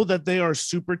know that they are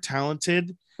super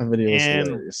talented. That video was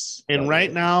hilarious. And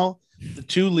right now, the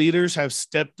 2 leaders have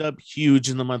stepped up huge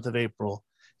in the month of April.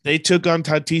 They took on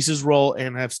Tatis's role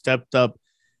and have stepped up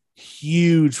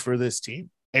huge for this team.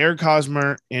 Eric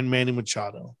Hosmer and Manny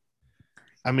Machado.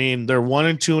 I mean, they're 1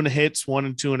 and 2 in hits, 1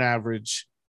 and 2 in average.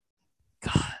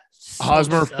 God,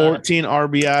 Hosmer, 14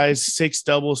 RBIs, 6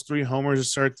 doubles, 3 homers to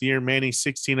start the year. Manny,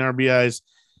 16 RBIs,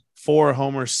 4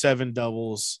 homers, 7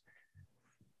 doubles.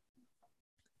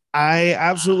 I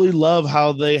absolutely love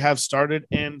how they have started.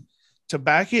 And to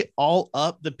back it all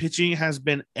up, the pitching has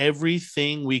been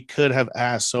everything we could have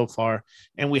asked so far.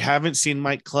 And we haven't seen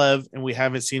Mike Clev and we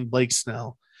haven't seen Blake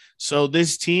Snell. So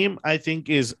this team, I think,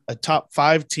 is a top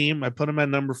 5 team. I put them at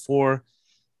number 4.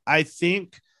 I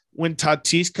think when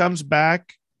Tatis comes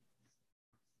back,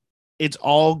 it's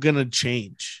all going to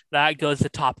change. That goes to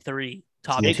top 3.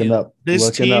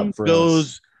 This team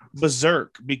goes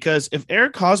berserk because if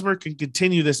Eric Hosmer can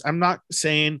continue this, I'm not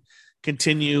saying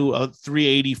continue a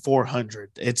 380,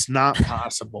 400. It's not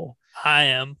possible. I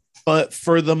am. But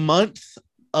for the month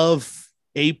of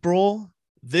April,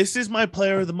 this is my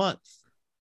player of the month.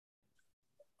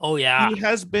 Oh, yeah. He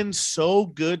has been so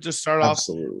good to start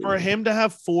Absolutely. off. For him to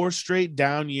have 4 straight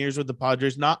down years with the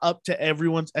Padres, not up to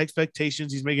everyone's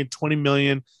expectations. He's making $20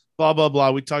 million, blah, blah, blah.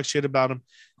 We talk shit about him.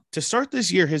 To start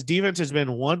this year, his defense has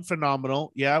been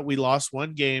phenomenal. Yeah, we lost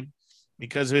 1 game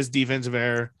because of his defensive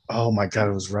error. Oh, my God.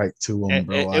 It was right to him,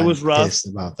 bro. It was rough.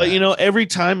 About but, that. Every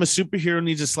time a superhero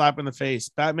needs a slap in the face,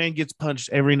 Batman gets punched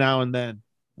every now and then.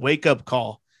 Wake-up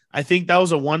call. I think that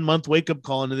was a 1-month wake-up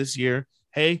call into this year.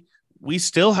 hey, we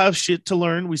still have shit to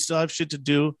learn. We still have shit to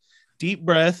do. Deep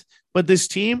breath. But this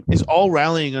team is all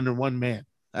rallying under one man.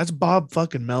 That's Bob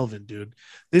fucking Melvin, dude.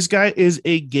 This guy is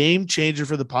a game changer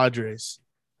for the Padres.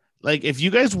 Like, if you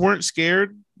guys weren't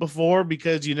scared before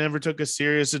because you never took us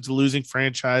serious, it's a losing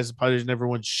franchise. The Padres never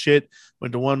won shit.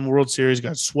 Went to one World Series,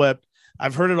 got swept.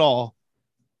 I've heard it all.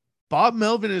 Bob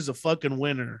Melvin is a fucking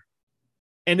winner.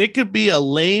 And it could be a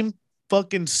lame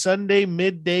fucking Sunday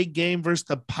midday game versus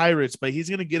the Pirates, but he's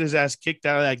going to get his ass kicked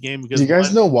out of that game because Do you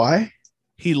guys know why?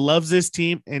 he loves this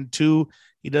team, and two,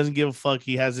 he doesn't give a fuck.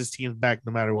 He has his team back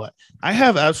no matter what. I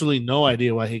have absolutely no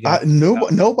idea why he got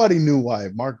Nobody knew why.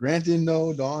 Mark Grant didn't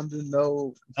know. Don didn't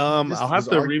know. I'll have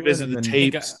to revisit the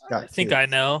tapes. I think I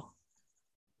know.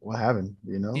 What happened?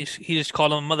 You know? He just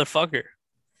called him a motherfucker.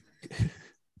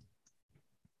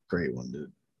 Great one,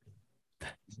 dude.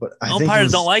 But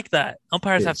umpires don't like that.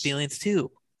 Umpires have feelings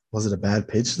too. Was it a bad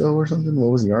pitch though, or something?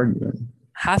 What was he arguing?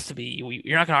 Has to be.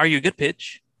 You're not going to argue a good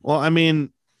pitch. Well, I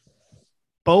mean,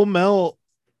 Bo Mel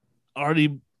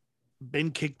already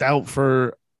been kicked out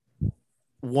for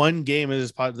one game as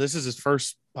his pod. This is his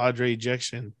first Padre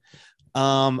ejection.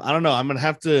 I don't know. I'm gonna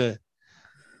have to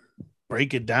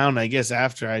break it down, I guess,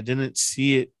 after. I didn't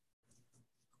see it.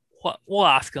 We'll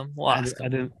ask him. I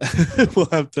didn't.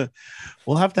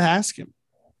 we'll have to ask him.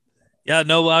 Yeah,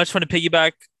 no, I just want to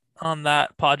piggyback on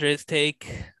that Padres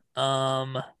take.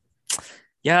 Yeah,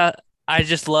 I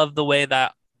just love the way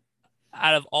that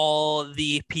out of all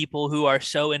the people who are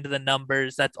so into the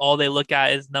numbers, that's all they look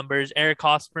at is numbers. Eric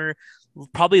Hosmer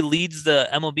probably leads the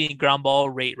MLB in ground ball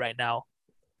rate right now,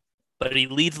 but he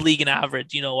leads league in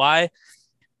average. You know why?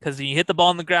 Because when you hit the ball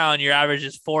on the ground, your average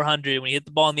is 400. When you hit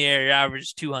the ball in the air, your average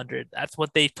is 200. That's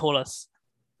what they told us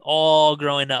all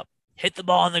growing up. Hit the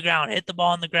ball on the ground. Hit the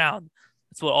ball on the ground.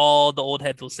 That's what all the old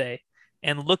heads will say.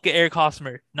 And look at Eric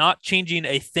Hosmer, not changing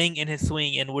a thing in his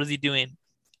swing. And what is he doing?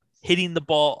 Hitting the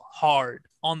ball hard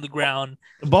on the ground.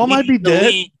 The ball might be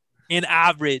dead. In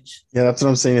average. Yeah, that's what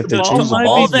I'm saying. If they change the ball,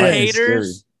 all the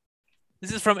haters. Scary.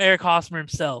 This is from Eric Hosmer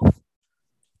himself.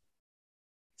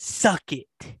 Suck it.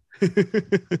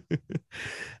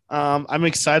 I'm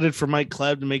excited for Mike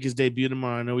Kleb to make his debut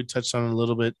tomorrow. I know we touched on it a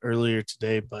little bit earlier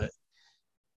today, but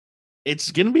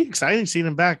it's going to be exciting seeing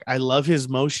him back. I love his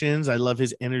motions. I love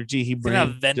his energy. He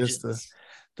brings just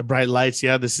the bright lights.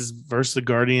 Yeah, this is versus the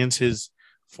Guardians, his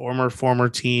former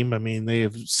team. I mean, they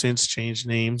have since changed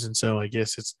names, and so I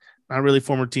guess it's not really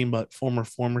former team, but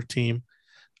former team.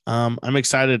 I'm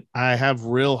excited. I have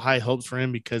real high hopes for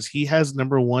him because he has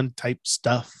number one type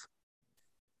stuff.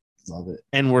 Love it.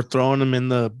 And we're throwing him in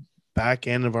the back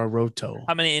end of our roto.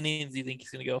 How many innings do you think he's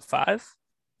going to go? 5?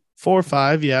 4 or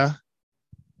 5, yeah.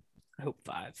 I hope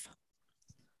 5.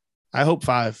 I hope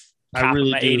 5. Top I really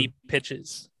of my do. 80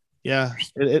 pitches. Yeah,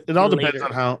 it all depends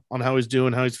on how he's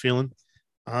doing, how he's feeling.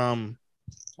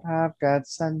 I've got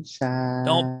sunshine.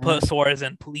 Don't put Suarez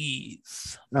in,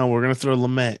 please. No, we're gonna throw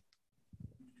Lamet.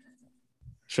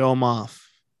 Show him off.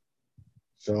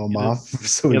 So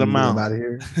we get can him get out. him out of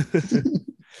here.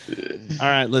 All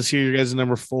right, let's hear your guys'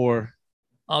 number 4.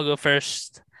 I'll go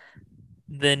first.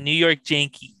 The New York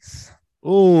Yankees.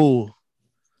 Ooh.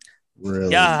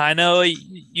 Really? Yeah, I know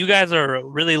you guys are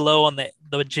really low on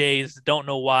the Jays. Don't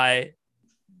know why.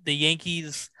 The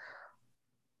Yankees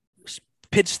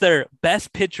pitched their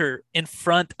best pitcher in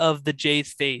front of the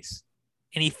Jays' face,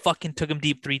 and he fucking took him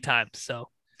deep 3 times. So,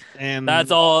 and that's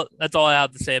all I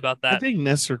have to say about that. I think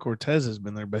Nestor Cortez has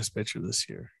been their best pitcher this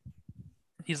year.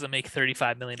 He's gonna make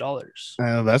 $35 million.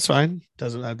 That's fine.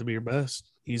 Doesn't have to be your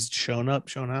best. He's shown up,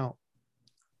 shown out.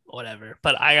 Whatever.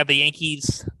 But I got the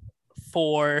Yankees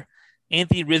 4.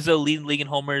 Anthony Rizzo leading league in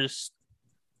homers.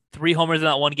 3 homers in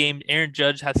that one game. Aaron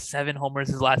Judge has 7 homers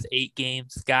his last 8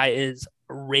 games. This guy is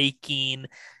raking,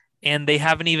 and they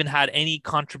haven't even had any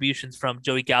contributions from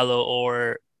Joey Gallo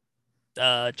or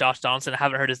Josh Donaldson. I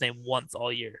haven't heard his name once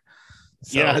all year.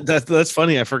 So, yeah, that's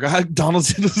funny. I forgot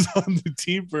Donaldson was on the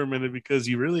team for a minute because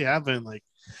you really haven't. Like,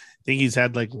 I think he's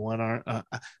had like 1 arm. I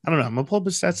don't know. I'm gonna pull up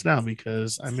his stats now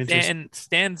because I'm interested.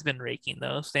 Stan's been raking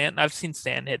though. I've seen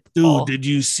Stan hit the Dude, ball. did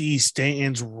you see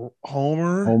Stanton's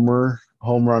homer?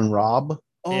 Home run Rob.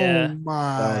 Oh Yeah.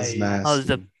 my! That was nasty. I was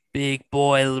a big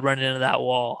boy running into that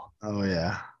wall. Oh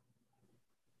yeah.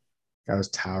 That was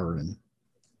towering.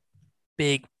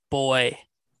 Big boy.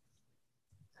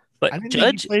 But I didn't think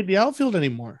Judge he played the outfield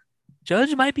anymore.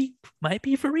 Judge might be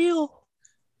for real.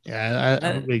 Yeah,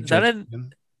 I'm a big Judge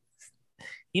fan.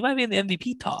 He might be in the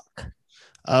MVP talk.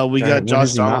 We got When Josh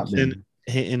has he not Donaldson been?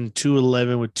 hitting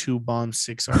 211 with 2 bombs,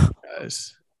 6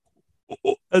 RBIs.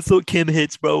 That's what Kim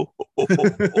hits, bro.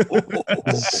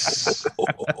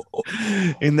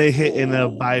 And they hit in a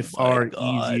by Oh, far my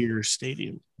God. easier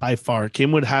stadium. By far,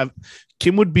 Kim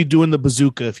would be doing the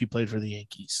bazooka if he played for the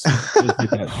Yankees.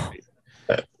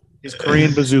 His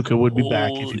Korean bazooka would be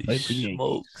back if he Holy played for the Yankees.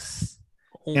 smokes.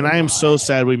 Oh And I am so my.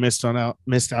 sad we missed out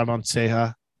on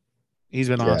Seha. He's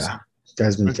been awesome.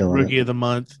 Guy's been killing Rookie it. of the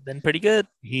month. Been pretty good.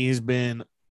 He's been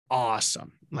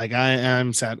awesome. Like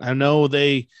I'm sad. I know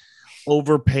they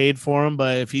overpaid for him,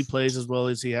 but if he plays as well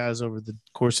as he has over the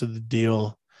course of the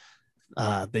deal,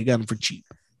 they got him for cheap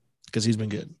because he's been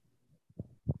good.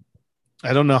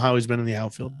 I don't know how he's been in the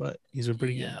outfield, but he's been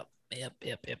pretty good. Yep.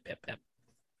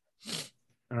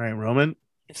 All right, Roman.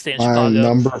 Stay in My Chicago.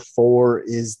 number 4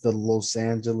 is the Los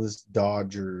Angeles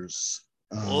Dodgers.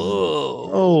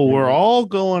 Whoa. We're all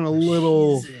going a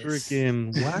little Jesus.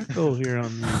 freaking wacko here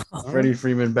on these. Freddie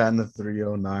Freeman batting the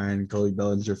 309. Cody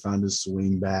Bellinger found his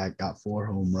swing back, got 4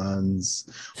 home runs.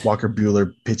 Walker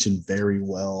Buehler pitching very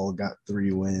well, got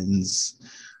 3 wins.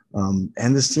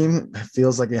 And this team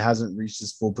feels like it hasn't reached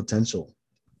its full potential.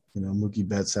 You know, Mookie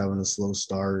Betts having a slow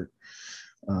start.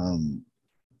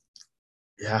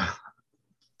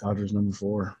 Dodgers number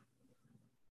 4.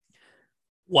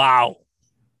 Wow.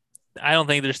 I don't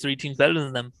think there's 3 teams better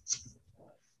than them.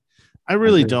 I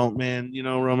really agree. don't, man. You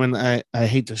know, Roman, I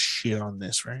hate to shit on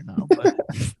this right now, but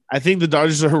I think the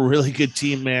Dodgers are a really good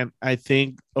team, man. I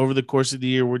think over the course of the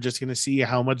year, we're just going to see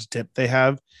how much depth they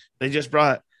have. They just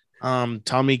brought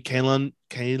Tommy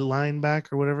Kaline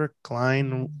back or whatever,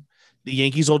 Klein, the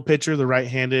Yankees' old pitcher, the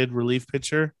right-handed relief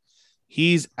pitcher.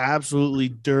 He's absolutely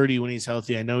dirty when he's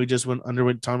healthy. I know he just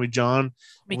underwent Tommy John.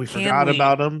 We forgot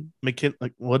about him.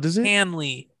 What is it?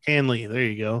 Hanley. There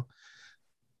you go.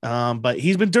 But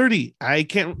he's been dirty. I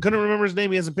couldn't remember his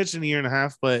name. He hasn't pitched in a year and a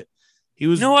half, but he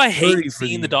was. You know, I hate dirty for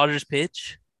seeing the Dodgers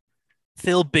pitch.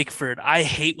 Phil Bickford. I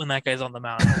hate when that guy's on the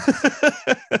mound.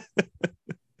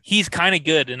 He's kind of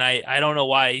good, and I don't know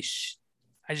why.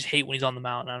 I just hate when he's on the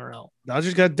mound. I don't know.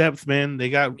 Dodgers got depth, man. They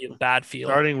got Be a bad feel.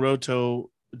 starting roto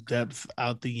depth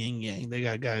out the yin yang. They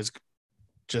got guys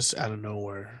just out of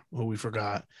nowhere who we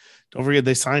forgot. Don't forget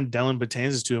they signed Dylan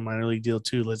Betances to a minor league deal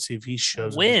too. Let's see if he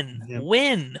shows.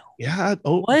 Win. Yeah.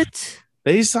 What?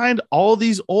 They signed all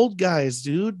these old guys,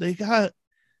 dude. They got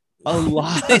a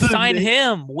lot. Did they sign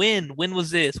him? When was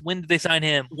this? When did they sign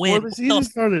him? Before When? the season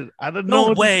started. I don't know.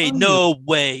 No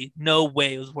way.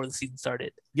 It was before the season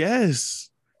started. Yes.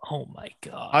 Oh my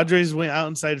God. Padres went out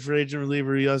inside free agent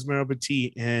reliever Yasmero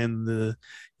Petit, and the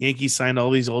Yankees signed all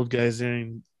these old guys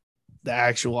during the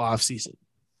actual offseason.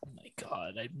 Oh my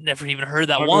God. I've never even heard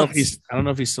that I once. don't know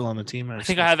if he's still on the team. I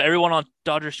think I have everyone on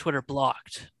Dodgers Twitter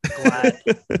blocked. Glad.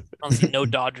 I don't see no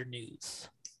Dodger news.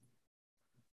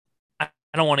 I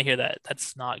don't want to hear that.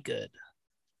 That's not good.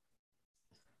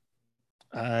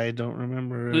 I don't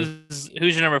remember. Who's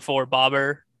your number 4?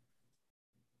 Bobber?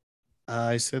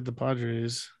 I said the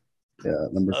Padres. Yeah,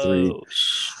 number 3. Oh, I'll go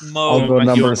smoke. number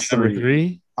Number 3.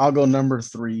 3. I'll go number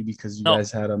 3 because you No.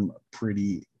 guys had them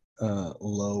pretty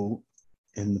low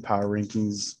in the power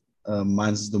rankings.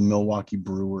 Mine's the Milwaukee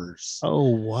Brewers. Oh,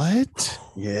 what?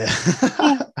 Yeah.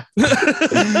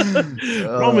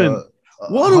 Roman,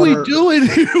 what are we doing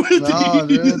here with No,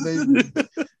 these? dude,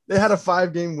 they had a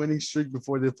 5-game winning streak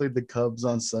before they played the Cubs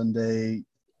on Sunday.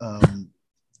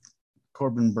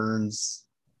 Corbin Burns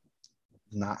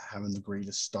not having the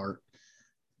greatest start.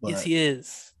 Yes, he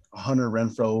is. Hunter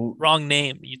Renfroe Wrong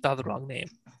name. You thought the wrong name.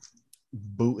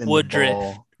 booting Woodruff. the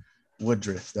ball.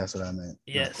 Woodruff, that's what I meant.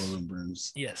 Yes. Not Corbin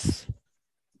Burns. Yes.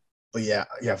 But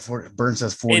Burns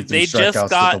has 43 They strikeouts just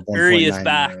got with a 1.9 Urias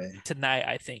back ERA. tonight,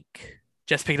 I think.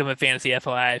 Just picked him in fantasy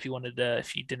FYI if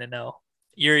you didn't know.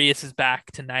 Urias is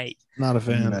back tonight. Not a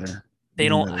Even fan. better. They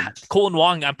Even don't. better. Colton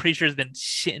Wong, I'm pretty sure, has been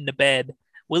shit in the bed.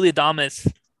 Willie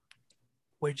Adames,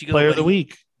 where'd you go? Player of the buddy?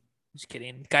 week. Just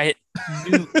kidding. Guy hit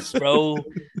nukes, bro.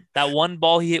 That one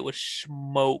ball he hit was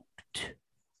smoked.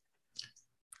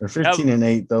 They're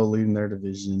 15-8 though, leading their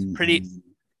division. Pretty- And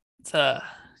It's a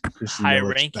Christian high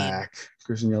Yelich's ranking. back.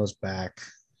 Christian Yelich's back.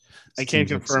 I can't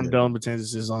Teams confirm upset. Dylan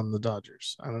Betances is on the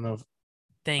Dodgers. I don't know.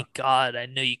 thank God. I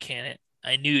knew you can't.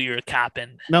 I knew you were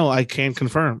capping. No, I can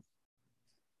confirm.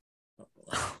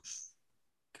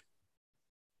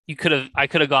 I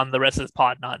could have gone the rest of this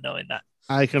pod not knowing that.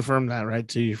 I confirmed that right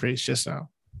to your face just now.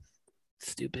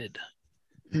 Stupid.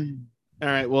 All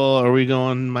right. Well, are we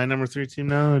going my number 3 team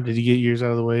now? Did you get yours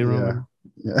out of the way, Roman?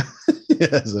 Yeah.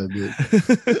 Yes, I did.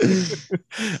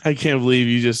 I can't believe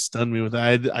you just stunned me with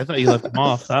that. I thought you left them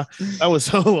off. That was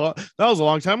that was a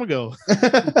long time ago. This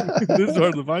is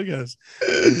part of the podcast.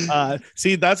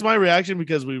 See, that's my reaction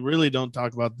because we really don't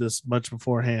talk about this much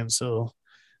beforehand. So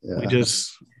We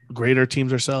just grade our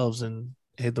teams ourselves and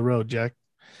hit the road, Jack.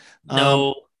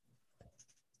 No.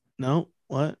 No?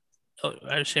 What? Oh,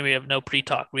 I understand we have no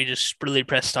pre-talk. We just really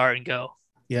press start and go.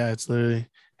 Yeah, it's literally,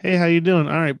 hey, how you doing?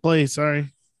 All right, play. Sorry.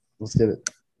 Let's get it.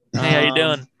 Hey, how you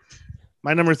doing?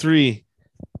 My number 3,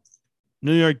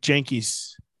 New York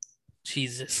Yankees.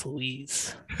 Jesus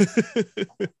Louise.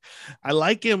 I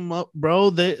like him, bro.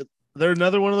 They're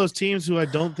another one of those teams who I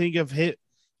don't think have hit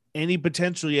any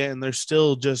potential yet, and they're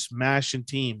still just mashing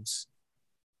teams.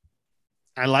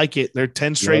 I like it. They're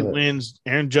 10 straight wins.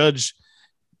 Aaron Judge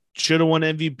should have won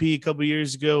MVP a couple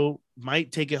years ago.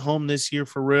 Might take it home this year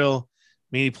for real. I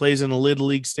mean, he plays in a Little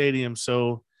League stadium,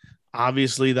 so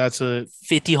obviously that's a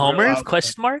 50 homers?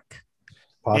 Question mark.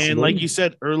 Possibly. And like you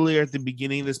said earlier at the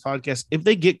beginning of this podcast, if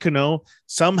they get Cano,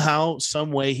 somehow,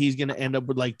 some way, he's going to end up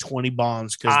with like 20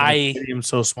 bombs because the stadium's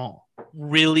so small.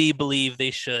 Really believe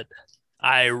they should.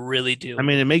 I really do. I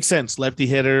mean, it makes sense. Lefty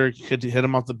hitter, you could hit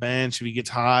him off the bench. If he gets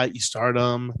hot, you start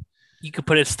him. You could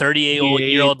put his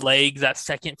 38-year-old legs at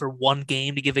second for one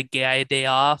game to give a guy a day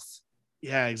off.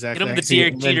 Yeah, exactly. Get him the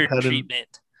Derek Jeter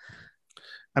treatment.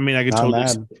 I mean, I could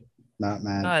Not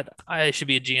mad. God, I should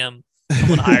be a GM.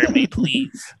 Someone hire me,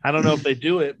 please. I don't know if they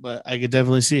do it, but I could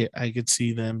definitely see it. I could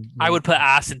see them. I would put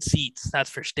ass in seats. That's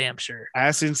for damn sure.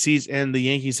 Ass in seats, and the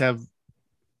Yankees have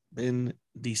been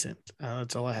decent.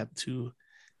 That's all I have to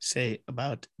say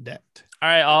about that. All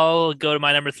right, I'll go to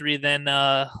my number 3 then.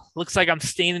 Looks like I'm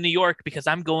staying in New York because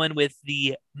I'm going with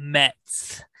the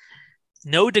Mets.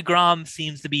 No DeGrom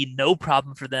seems to be no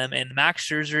problem for them, and Max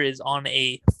Scherzer is on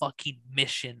a fucking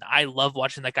mission. I love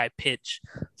watching that guy pitch.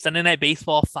 Sunday Night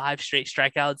Baseball, 5 straight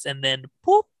strikeouts, and then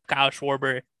whoop, Kyle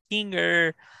Schwarber,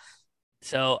 Kinger.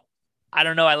 So I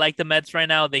don't know. I like the Mets right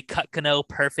now. They cut Cano,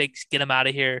 perfect. Get him out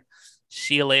of here.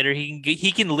 See you later.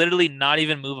 He can literally not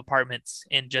even move apartments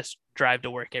and just drive to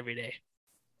work every day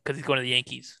because he's going to the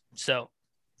Yankees. So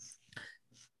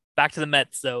back to the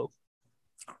Mets though.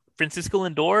 Francisco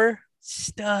Lindor.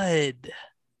 Stud.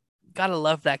 Gotta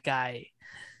love that guy.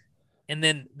 And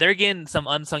then they're getting some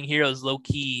unsung heroes low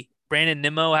key. Brandon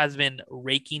Nimmo has been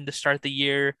raking to start the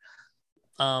year.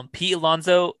 Pete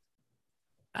Alonso,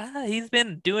 he's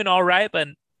been doing all right, but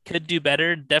could do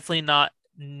better. Definitely not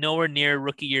nowhere near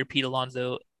rookie year Pete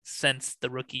Alonso since the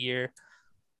rookie year.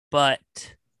 But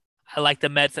I like the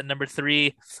Mets at number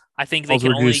 3. I think they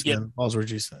can only get.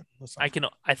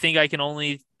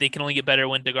 They can only get better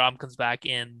when DeGrom comes back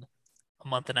in a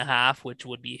month and a half, which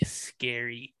would be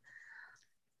scary.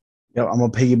 Yeah, I'm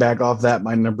gonna piggyback off that.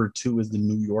 My number 2 is the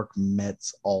New York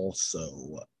Mets.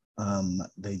 Also,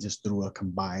 they just threw a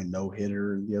combined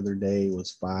no-hitter the other day. It was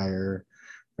fire.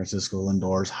 Francisco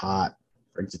Lindor's hot.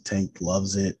 Frank the Tank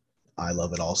loves it. I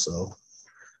love it also.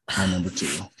 My number 2.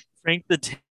 Frank the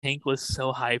Tank was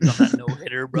so hyped on that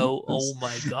no-hitter, bro. Oh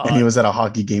my god! And he was at a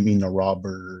hockey game eating a raw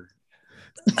burger.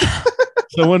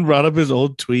 Someone brought up his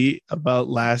old tweet about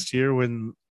last year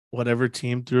when whatever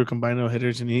team threw a combined no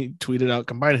hitters, and he tweeted out,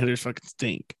 "Combined hitters fucking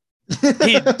stink."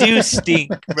 They do stink,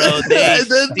 bro. They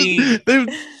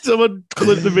stink. Someone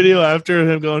clipped the video after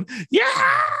him going, "Yeah,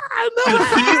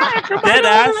 dead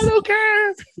ass." I don't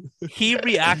care. He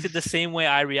reacted the same way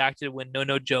I reacted when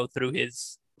No Joe threw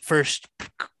his first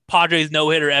Padres no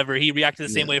hitter ever. He reacted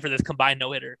the same way for this combined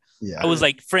no hitter. Yeah, I was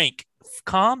like, Frank,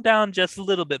 calm down just a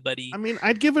little bit, buddy. I mean,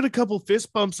 I'd give it a couple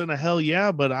fist bumps and a hell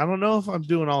yeah, but I don't know if I'm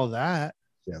doing all of that.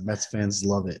 Yeah, Mets fans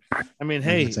love it. I mean,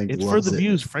 hey, it's for the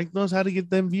views. Frank knows how to get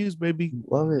them views, baby.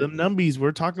 Love it. Them numbies.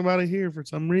 We're talking about it here for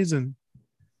some reason.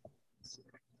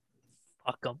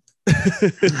 Fuck them.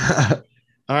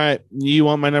 All right. You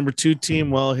want my number 2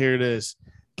 team? Well, here it is.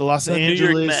 The Los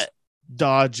Angeles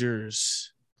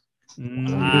Dodgers.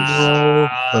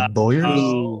 The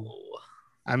Boyers?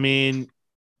 I mean,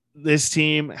 this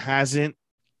team hasn't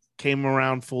came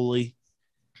around fully,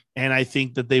 and I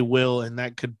think that they will, and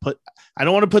that could put – I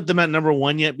don't want to put them at number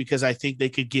 1 yet because I think they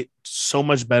could get so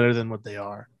much better than what they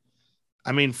are.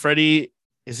 I mean, Freddie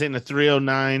is hitting a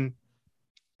 309,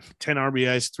 10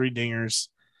 RBIs, 3 dingers.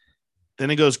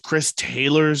 Then it goes Chris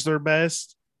Taylor's their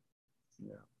best,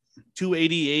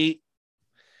 288.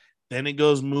 Then it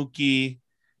goes Mookie,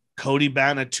 Cody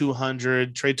batting at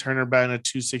 200, Trey Turner batting at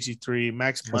 263,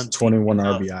 Max Muncy 21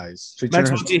 RBIs. Trey Max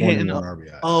Turner has Muncy 21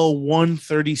 RBIs.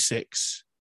 136.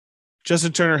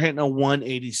 Justin Turner hitting a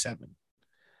 187.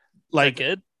 Like,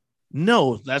 good?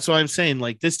 No, that's what I'm saying.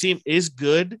 Like, this team is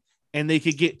good, and they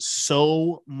could get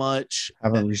so much.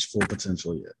 Haven't reached full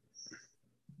potential yet.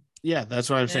 Yeah, that's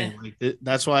what I'm saying. Like,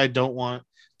 that's why I don't want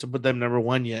to put them number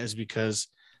 1 yet, is because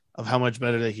of how much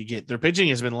better they could get. Their pitching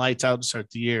has been lights out to start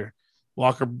the year.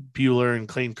 Walker Buehler and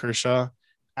Clayton Kershaw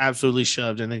absolutely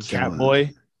shoved. And then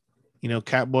Catboy, You know,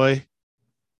 Catboy,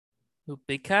 Who,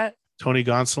 Big Cat? Tony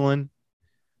Gonsolin.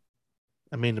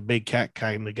 I mean, the big cat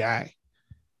kind of guy.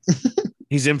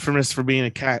 He's infamous for being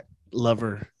a cat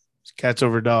lover. Cats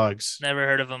over dogs. Never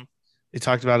heard of him. They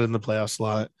talked about it in the playoffs a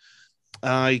lot.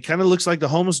 He kind of looks like the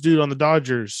homeless dude on the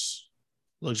Dodgers.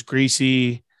 Looks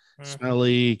greasy,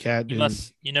 smelly cat dude.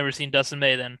 You never seen Dustin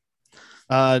May then?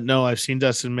 No, I've seen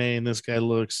Dustin May, and this guy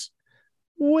looks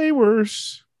way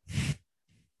worse.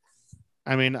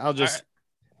 I mean, I'll just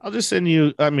send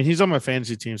you. I mean, he's on my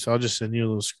fantasy team, so I'll just send you a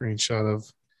little screenshot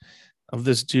of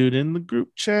this dude in the group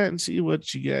chat and see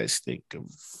what you guys think of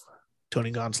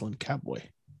Tony Gonsolin, Catboy.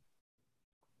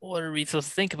 What are we supposed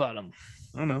to think about him?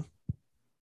 I don't know.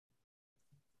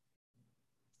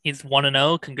 He's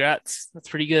 1-0. Congrats. That's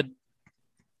pretty good.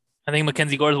 I think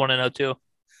Mackenzie Gore's 1-0 too.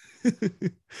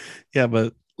 Yeah,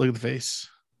 but look at the face.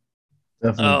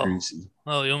 Definitely greasy.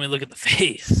 Oh, you want me to look at the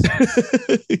face?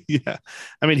 Yeah.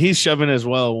 I mean, he's shoving as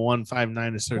well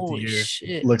 159 to start Holy the year.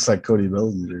 shit. Looks like Cody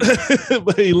Bellinger.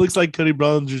 But he looks like Cody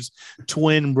Bellinger's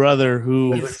twin brother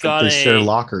who He's got they a share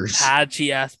lockers.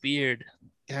 patchy ass beard.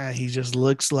 yeah, he just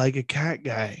looks like a cat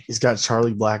guy. He's got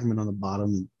Charlie Blackmon on the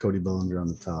bottom and Cody Bellinger on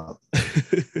the top.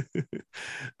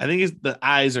 I think the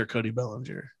eyes are Cody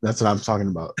Bellinger. That's what I'm talking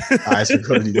about. Eyes for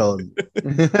Cody Bellinger.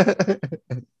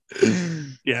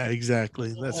 Yeah,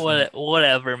 exactly. That's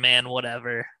Whatever, man.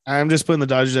 Whatever. I'm just putting the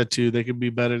Dodgers at 2. They could be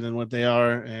better than what they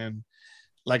are. And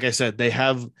like I said, they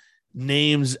have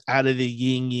names out of the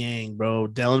yin yang, bro.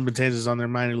 Dellin Betances is on their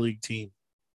minor league team.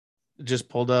 Just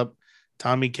pulled up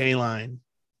Tommy Kaline.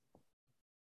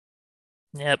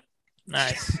 Yep.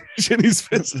 Nice. Jenny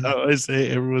spits out. I say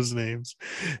everyone's names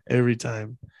every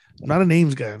time. I'm not a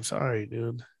names guy. I'm sorry,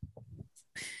 dude.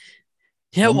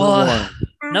 Yeah, well,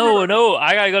 no.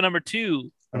 I gotta go number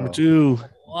 2. Number 2.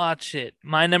 Watch it.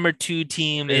 My number 2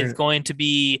 team is going to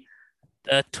be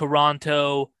the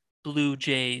Toronto Blue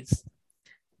Jays.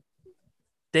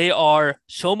 They are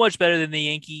so much better than the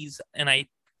Yankees, and I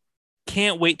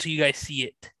can't wait till you guys see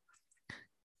it.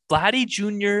 Vladdy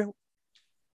Jr.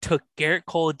 took Garrett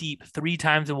Cole deep 3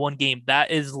 times in one game.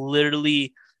 That is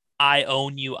literally, I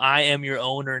own you. I am your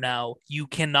owner now. You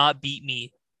cannot beat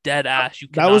me. Dead ass.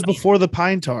 That was before the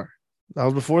Pine Tar. That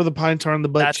was before the Pine Tar and the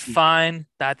butt. That's cheek. fine.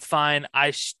 That's fine. I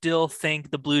still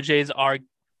think the Blue Jays are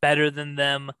better than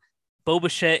them. Bo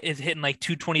Bichette is hitting like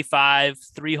 225,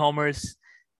 3 homers.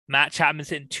 Matt Chapman's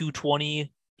hitting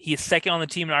 220. He is second on the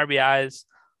team in RBIs.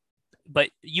 But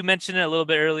you mentioned it a little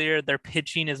bit earlier. Their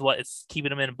pitching is what is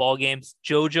keeping them in ball games.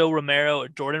 Jojo Romero or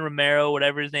Jordan Romero,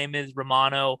 whatever his name is,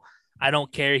 Romano. I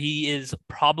don't care. He is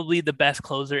probably the best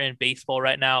closer in baseball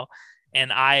right now.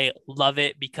 And I love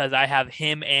it because I have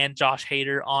him and Josh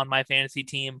Hader on my fantasy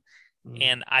team.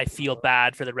 And I feel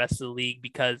bad for the rest of the league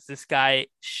because this guy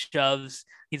shoves.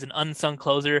 He's an unsung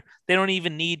closer. They don't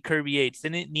even need Kirby Yates. They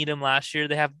didn't need him last year.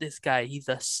 They have this guy. He's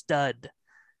a stud.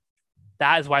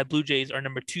 That is why Blue Jays are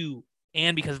number 2.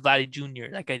 And because Vladdy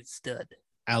Jr., that guy's a stud.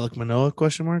 Alek Manoah,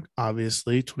 question mark?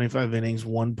 Obviously, 25 innings,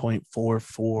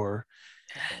 1.44.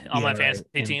 On my fantasy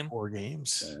team. 4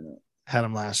 games. Had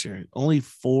him last year. Only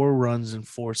 4 runs and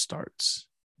 4 starts.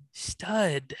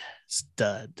 Stud.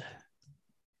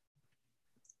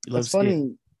 That's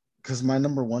funny because my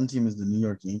number 1 team is the New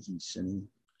York Yankees, Shinny.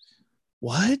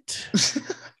 What?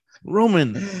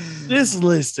 Roman, this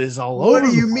list is all over. What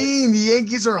do you mean? The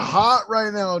Yankees are hot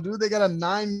right now, dude. They got a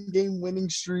 9-game winning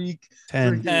streak.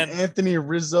 10. Anthony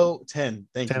Rizzo, 10.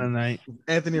 Thank 10 you. a night.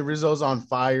 Anthony Rizzo's on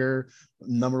fire.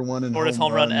 Number 1 in shortest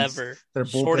home run ever. Their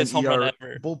Shortest home run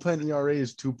ever. Bullpen ERA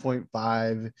is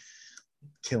 2.5.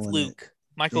 Killing Fluke. it.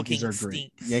 Michael Yankees King are great.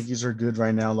 stinks. Yankees are good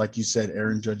right now. Like you said,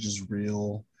 Aaron Judge is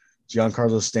real.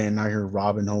 Giancarlo Stanton out here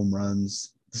robbing home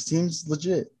runs. This team's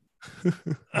legit.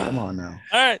 Come on now.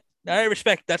 All right. I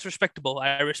respect. That's respectable.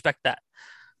 I respect that.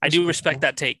 I do respect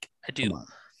that take. I do.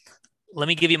 Let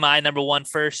me give you my number 1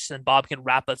 first, and Bob can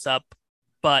wrap us up.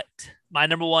 But my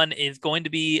number 1 is going to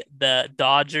be the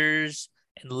Dodgers,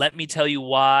 and let me tell you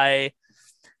why.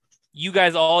 You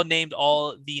guys all named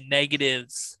all the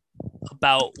negatives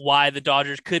about why the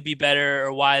Dodgers could be better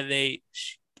or why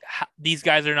these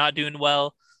guys are not doing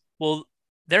well. Well,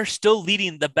 they're still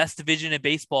leading the best division in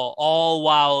baseball, all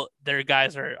while their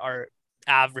guys are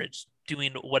average,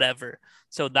 doing whatever.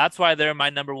 So that's why they're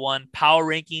my number 1. Power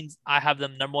rankings, I have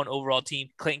them number 1 overall team.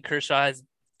 Clayton Kershaw has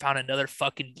found another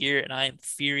fucking gear, and I am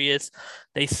furious.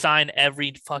 They sign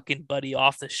every fucking buddy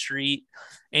off the street.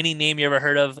 Any name you ever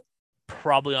heard of,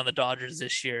 probably on the Dodgers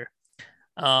this year.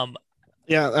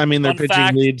 Yeah, I mean, their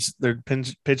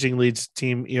pitching leads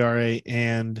team ERA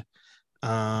and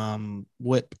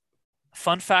WHIP.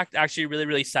 Fun fact, actually, really,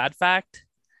 really sad fact.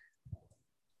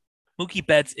 Mookie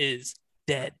Betts is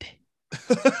dead.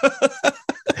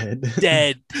 Dead.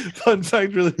 Dead. Fun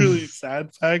fact, really, really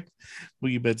sad fact.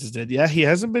 Mookie Betts is dead. Yeah, he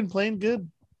hasn't been playing good.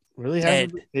 Really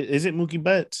hasn't. Dead. It isn't Mookie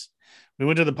Betts. We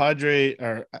went to the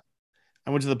I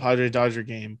went to the Padre Dodger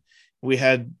game. We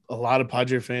had a lot of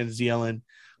Padre fans yelling,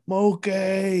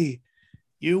 "Mookie,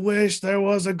 you wish there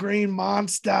was a green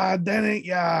monster, didn't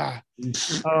ya?"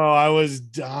 Oh, I was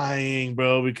dying,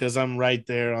 bro, because I'm right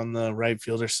there on the right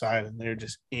fielder side, and they're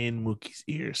just in Mookie's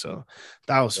ear. So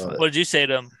that was fun. What did you say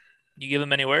to him? You give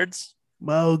him any words?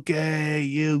 Mookie,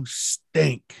 you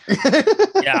stink.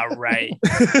 Yeah, right.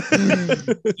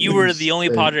 You were the only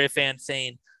Padre fan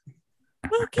saying,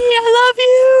 "Mookie, I love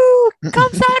you.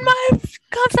 Come sign my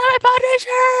Padre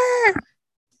shirt."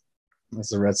 That's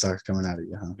the Red Sox coming out of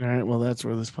you, huh? All right, well, that's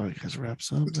where this podcast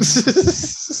wraps up.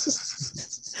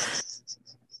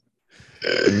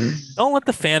 Don't let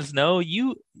the fans know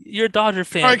you're a Dodger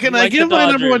fan. All right, can You I like the give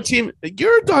my number one Dodgers. team?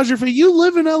 You're a Dodger fan. You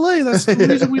live in LA. That's the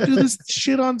reason we do this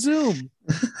shit on Zoom.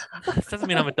 This doesn't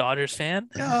mean I'm a Dodgers fan.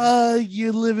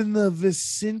 You live in the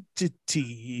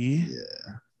vicinity.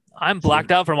 Yeah. I'm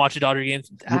blacked out from watching Dodger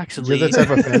games. Actually, You're the type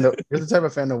of fan. You're the type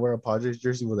of fan to wear a Padres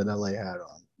jersey with an LA hat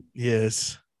on.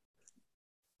 Yes.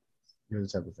 You're the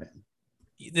type of fan.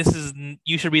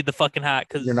 you should read the fucking hat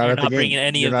because You're you're not not, at the game. bringing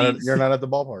any You're of not. these. You're not at the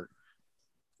ballpark.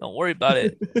 Don't worry about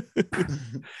it.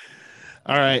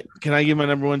 All right. Can I give my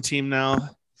number one team now?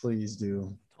 Please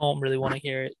do. Don't really want to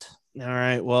hear it. All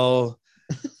right. Well,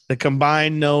 the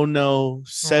combined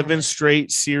seven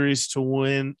straight series to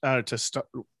win to start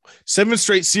 7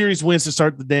 straight series wins to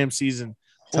start the damn season.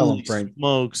 Tell Holy him, Frank.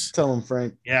 smokes. Tell him,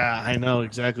 Frank. Yeah, I know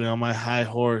exactly on my high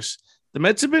horse. The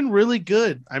Mets have been really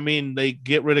good. I mean, they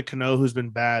get rid of Cano, who's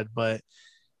been bad, but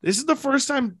this is the first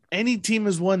time any team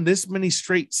has won this many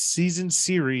straight season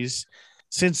series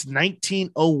since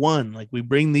 1901. Like, we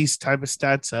bring these type of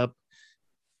stats up.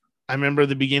 I remember at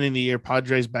the beginning of the year,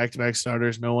 Padres back-to-back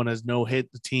starters. No one has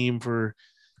no-hit the team for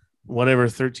whatever,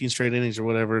 13 straight innings or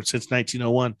whatever since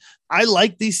 1901. I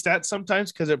like these stats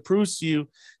sometimes because it proves to you,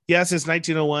 yeah, since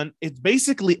 1901, it's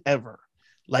basically ever.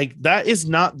 Like, that is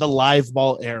not the live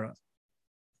ball era.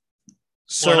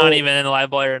 So We're not even in the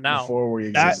live ball era now. Before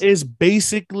we that is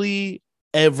basically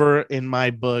ever in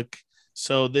my book.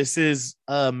 So this is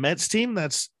a Mets team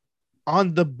that's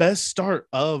on the best start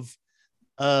of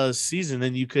a season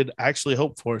than you could actually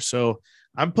hope for. So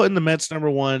I'm putting the Mets number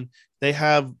one. They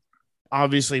have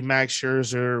obviously Max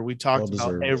Scherzer. We talked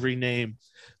about every name,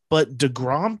 but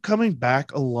DeGrom coming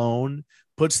back alone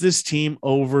puts this team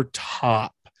over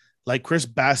top. Like, Chris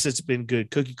Bassett's been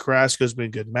good. Cookie Carrasco's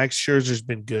been good. Max Scherzer's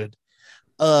been good.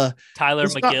 Tyler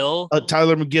McGill.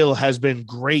 Tyler McGill has been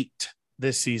great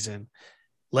this season.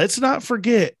 Let's not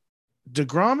forget,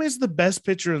 DeGrom is the best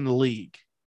pitcher in the league.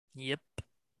 Yep.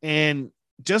 And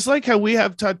just like how we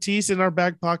have Tatis in our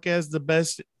back pocket as the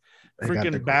best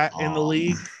freaking bat in the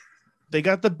league, they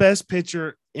got the best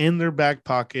pitcher in their back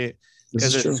pocket.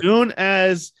 Because as soon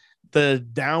as the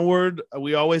downward,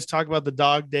 we always talk about the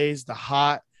dog days, the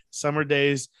hot summer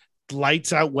days,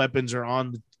 lights out weapons are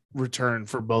on the return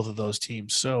for both of those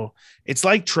teams. So it's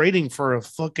like trading for a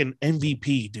fucking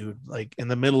MVP, dude, like in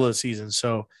the middle of the season.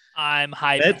 So I'm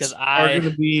hyped because are going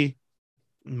to be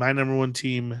my number one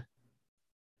team.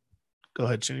 Go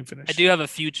ahead, Jenny, finish. I do have a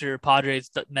future Padres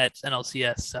Mets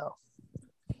NLCS, so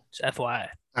just FYI.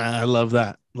 I love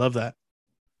that. Love that.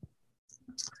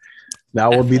 That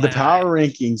will be the power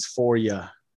rankings for you.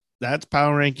 That's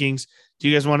power rankings. Do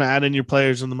you guys want to add in your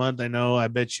players of the month? I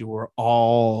bet you were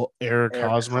all Eric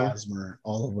Hosmer.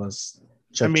 All of us.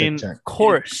 Check. Of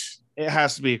course. It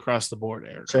has to be across the board,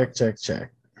 Eric. Check.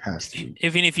 Has to be.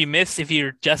 If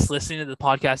you're just listening to the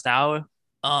podcast now,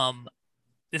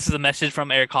 this is a message from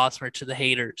Eric Hosmer to the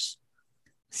haters.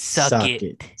 Suck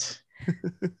it.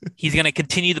 He's going to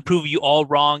continue to prove you all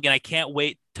wrong, and I can't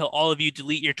wait till all of you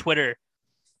delete your Twitter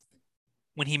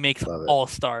when he makes all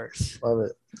stars. Love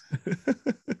it.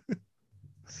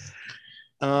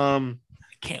 I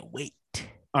can't wait.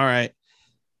 All right.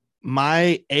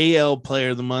 My AL player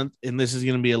of the month, and this is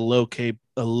going to be a low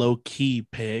key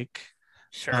pick.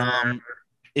 Sure.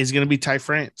 Is going to be Ty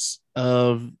France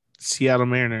of Seattle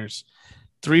Mariners.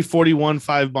 341,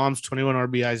 5 bombs, 21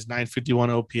 RBIs, 951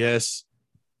 OPS.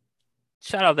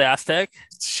 Shout out the Aztec.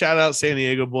 Shout out San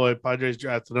Diego boy. Padres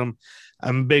drafted him.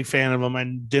 I'm a big fan of him. I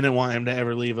didn't want him to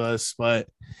ever leave us, but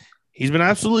he's been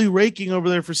absolutely raking over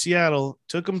there for Seattle.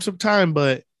 Took him some time,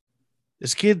 but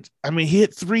this kid, he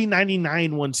hit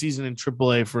 399 one season in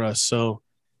AAA for us. So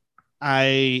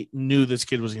I knew this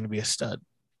kid was going to be a stud.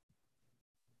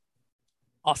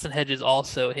 Austin Hedges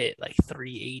also hit like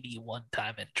 380 one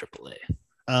time in AAA.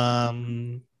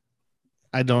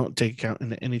 I don't take account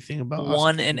in anything about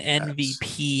Won Austin an Hedges' stats.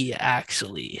 MVP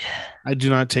actually. I do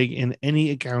not take in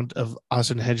any account of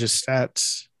Austin Hedges'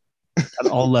 stats at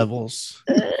all levels.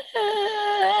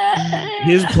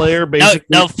 His player basically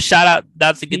no shout out.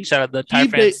 That's a good shout out. The Ty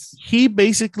France. he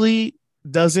basically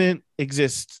doesn't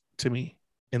exist to me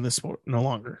in the sport no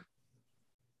longer.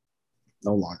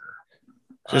 No longer.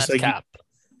 Just That's like cap.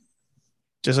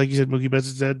 Just like you said, Mookie Betts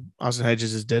is dead. Austin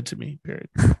Hedges is dead to me. Period.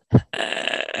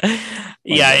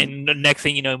 Yeah, and the next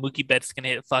thing you know, Mookie Betts is gonna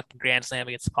hit a fucking grand slam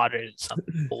against the Padres. Some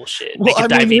bullshit. Well,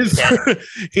 I mean,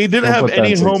 he didn't Don't have put that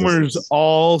any into homers existence.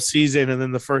 all season, and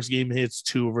then the first game hits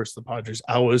 2 versus the Padres.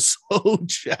 I was so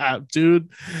chapped, dude.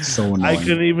 So annoying. I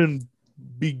couldn't even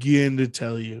begin to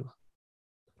tell you.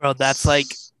 Bro, that's like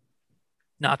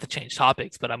not to change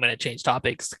topics, but I'm gonna change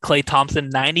topics. Klay Thompson,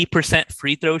 90%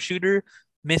 free throw shooter,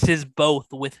 misses both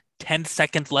with 10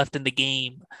 seconds left in the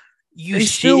game. They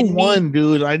still won,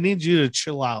 dude. I need you to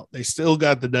chill out. They still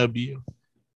got the W.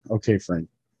 Okay, Frank.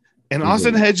 And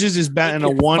Austin Hedges is batting a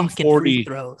 140.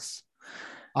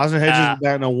 Austin Hedges is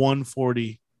batting a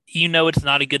 140. You know it's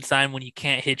not a good sign when you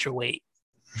can't hit your weight.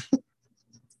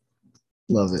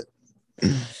 Love it.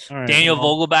 All right, Daniel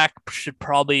Vogelback should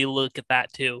probably look at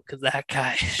that too, because that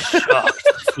guy sucked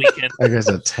this weekend. That guy's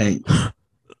a tank.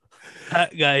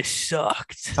 That guy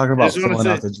sucked. Talk about filling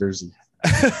out the jersey.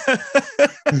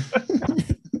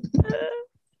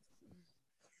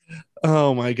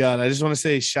 Oh my god! I just want to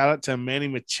say shout out to Manny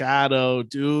Machado,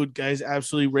 dude. Guys,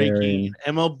 absolutely raking.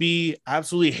 MLB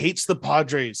absolutely hates the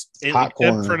Padres, except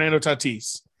Fernando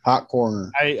Tatis. Hot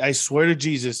corner. I swear to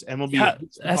Jesus, MLB. Yeah,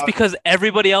 that's because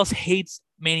everybody else hates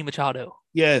Manny Machado.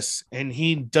 Yes, and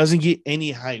he doesn't get any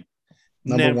hype.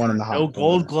 Number one in the hot corner. No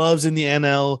Gold Gloves in the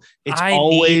NL. It's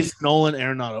always Nolan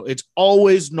Arenado. It's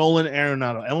always Nolan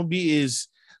Arenado. MLB is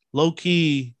low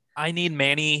key. I need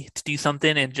Manny to do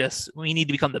something, and we need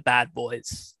to become the bad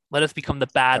boys. Let us become the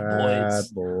bad boys.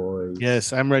 Bad boys.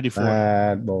 Yes, I'm ready for it.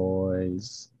 Bad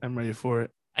boys. I'm ready for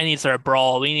it. I need to start a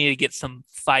brawl. We need to get some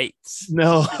fights.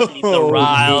 No. We need to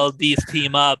rile these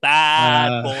team up.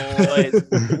 Bad boys.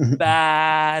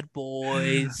 Bad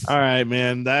boys. All right,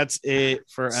 man. That's it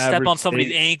for Step on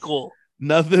somebody's ankle.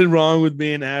 Nothing wrong with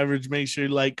being average. Make sure you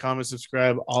like, comment,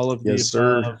 subscribe, all of the above.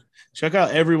 Sir. Check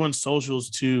out everyone's socials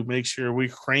too. Make sure we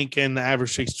cranking the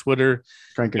Average Shakes Twitter.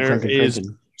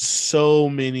 Cranking. So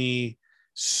many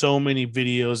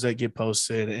videos that get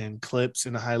posted and clips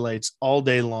and highlights all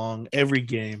day long, every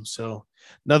game. So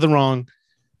nothing wrong.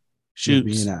 Shoot.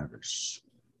 Being average.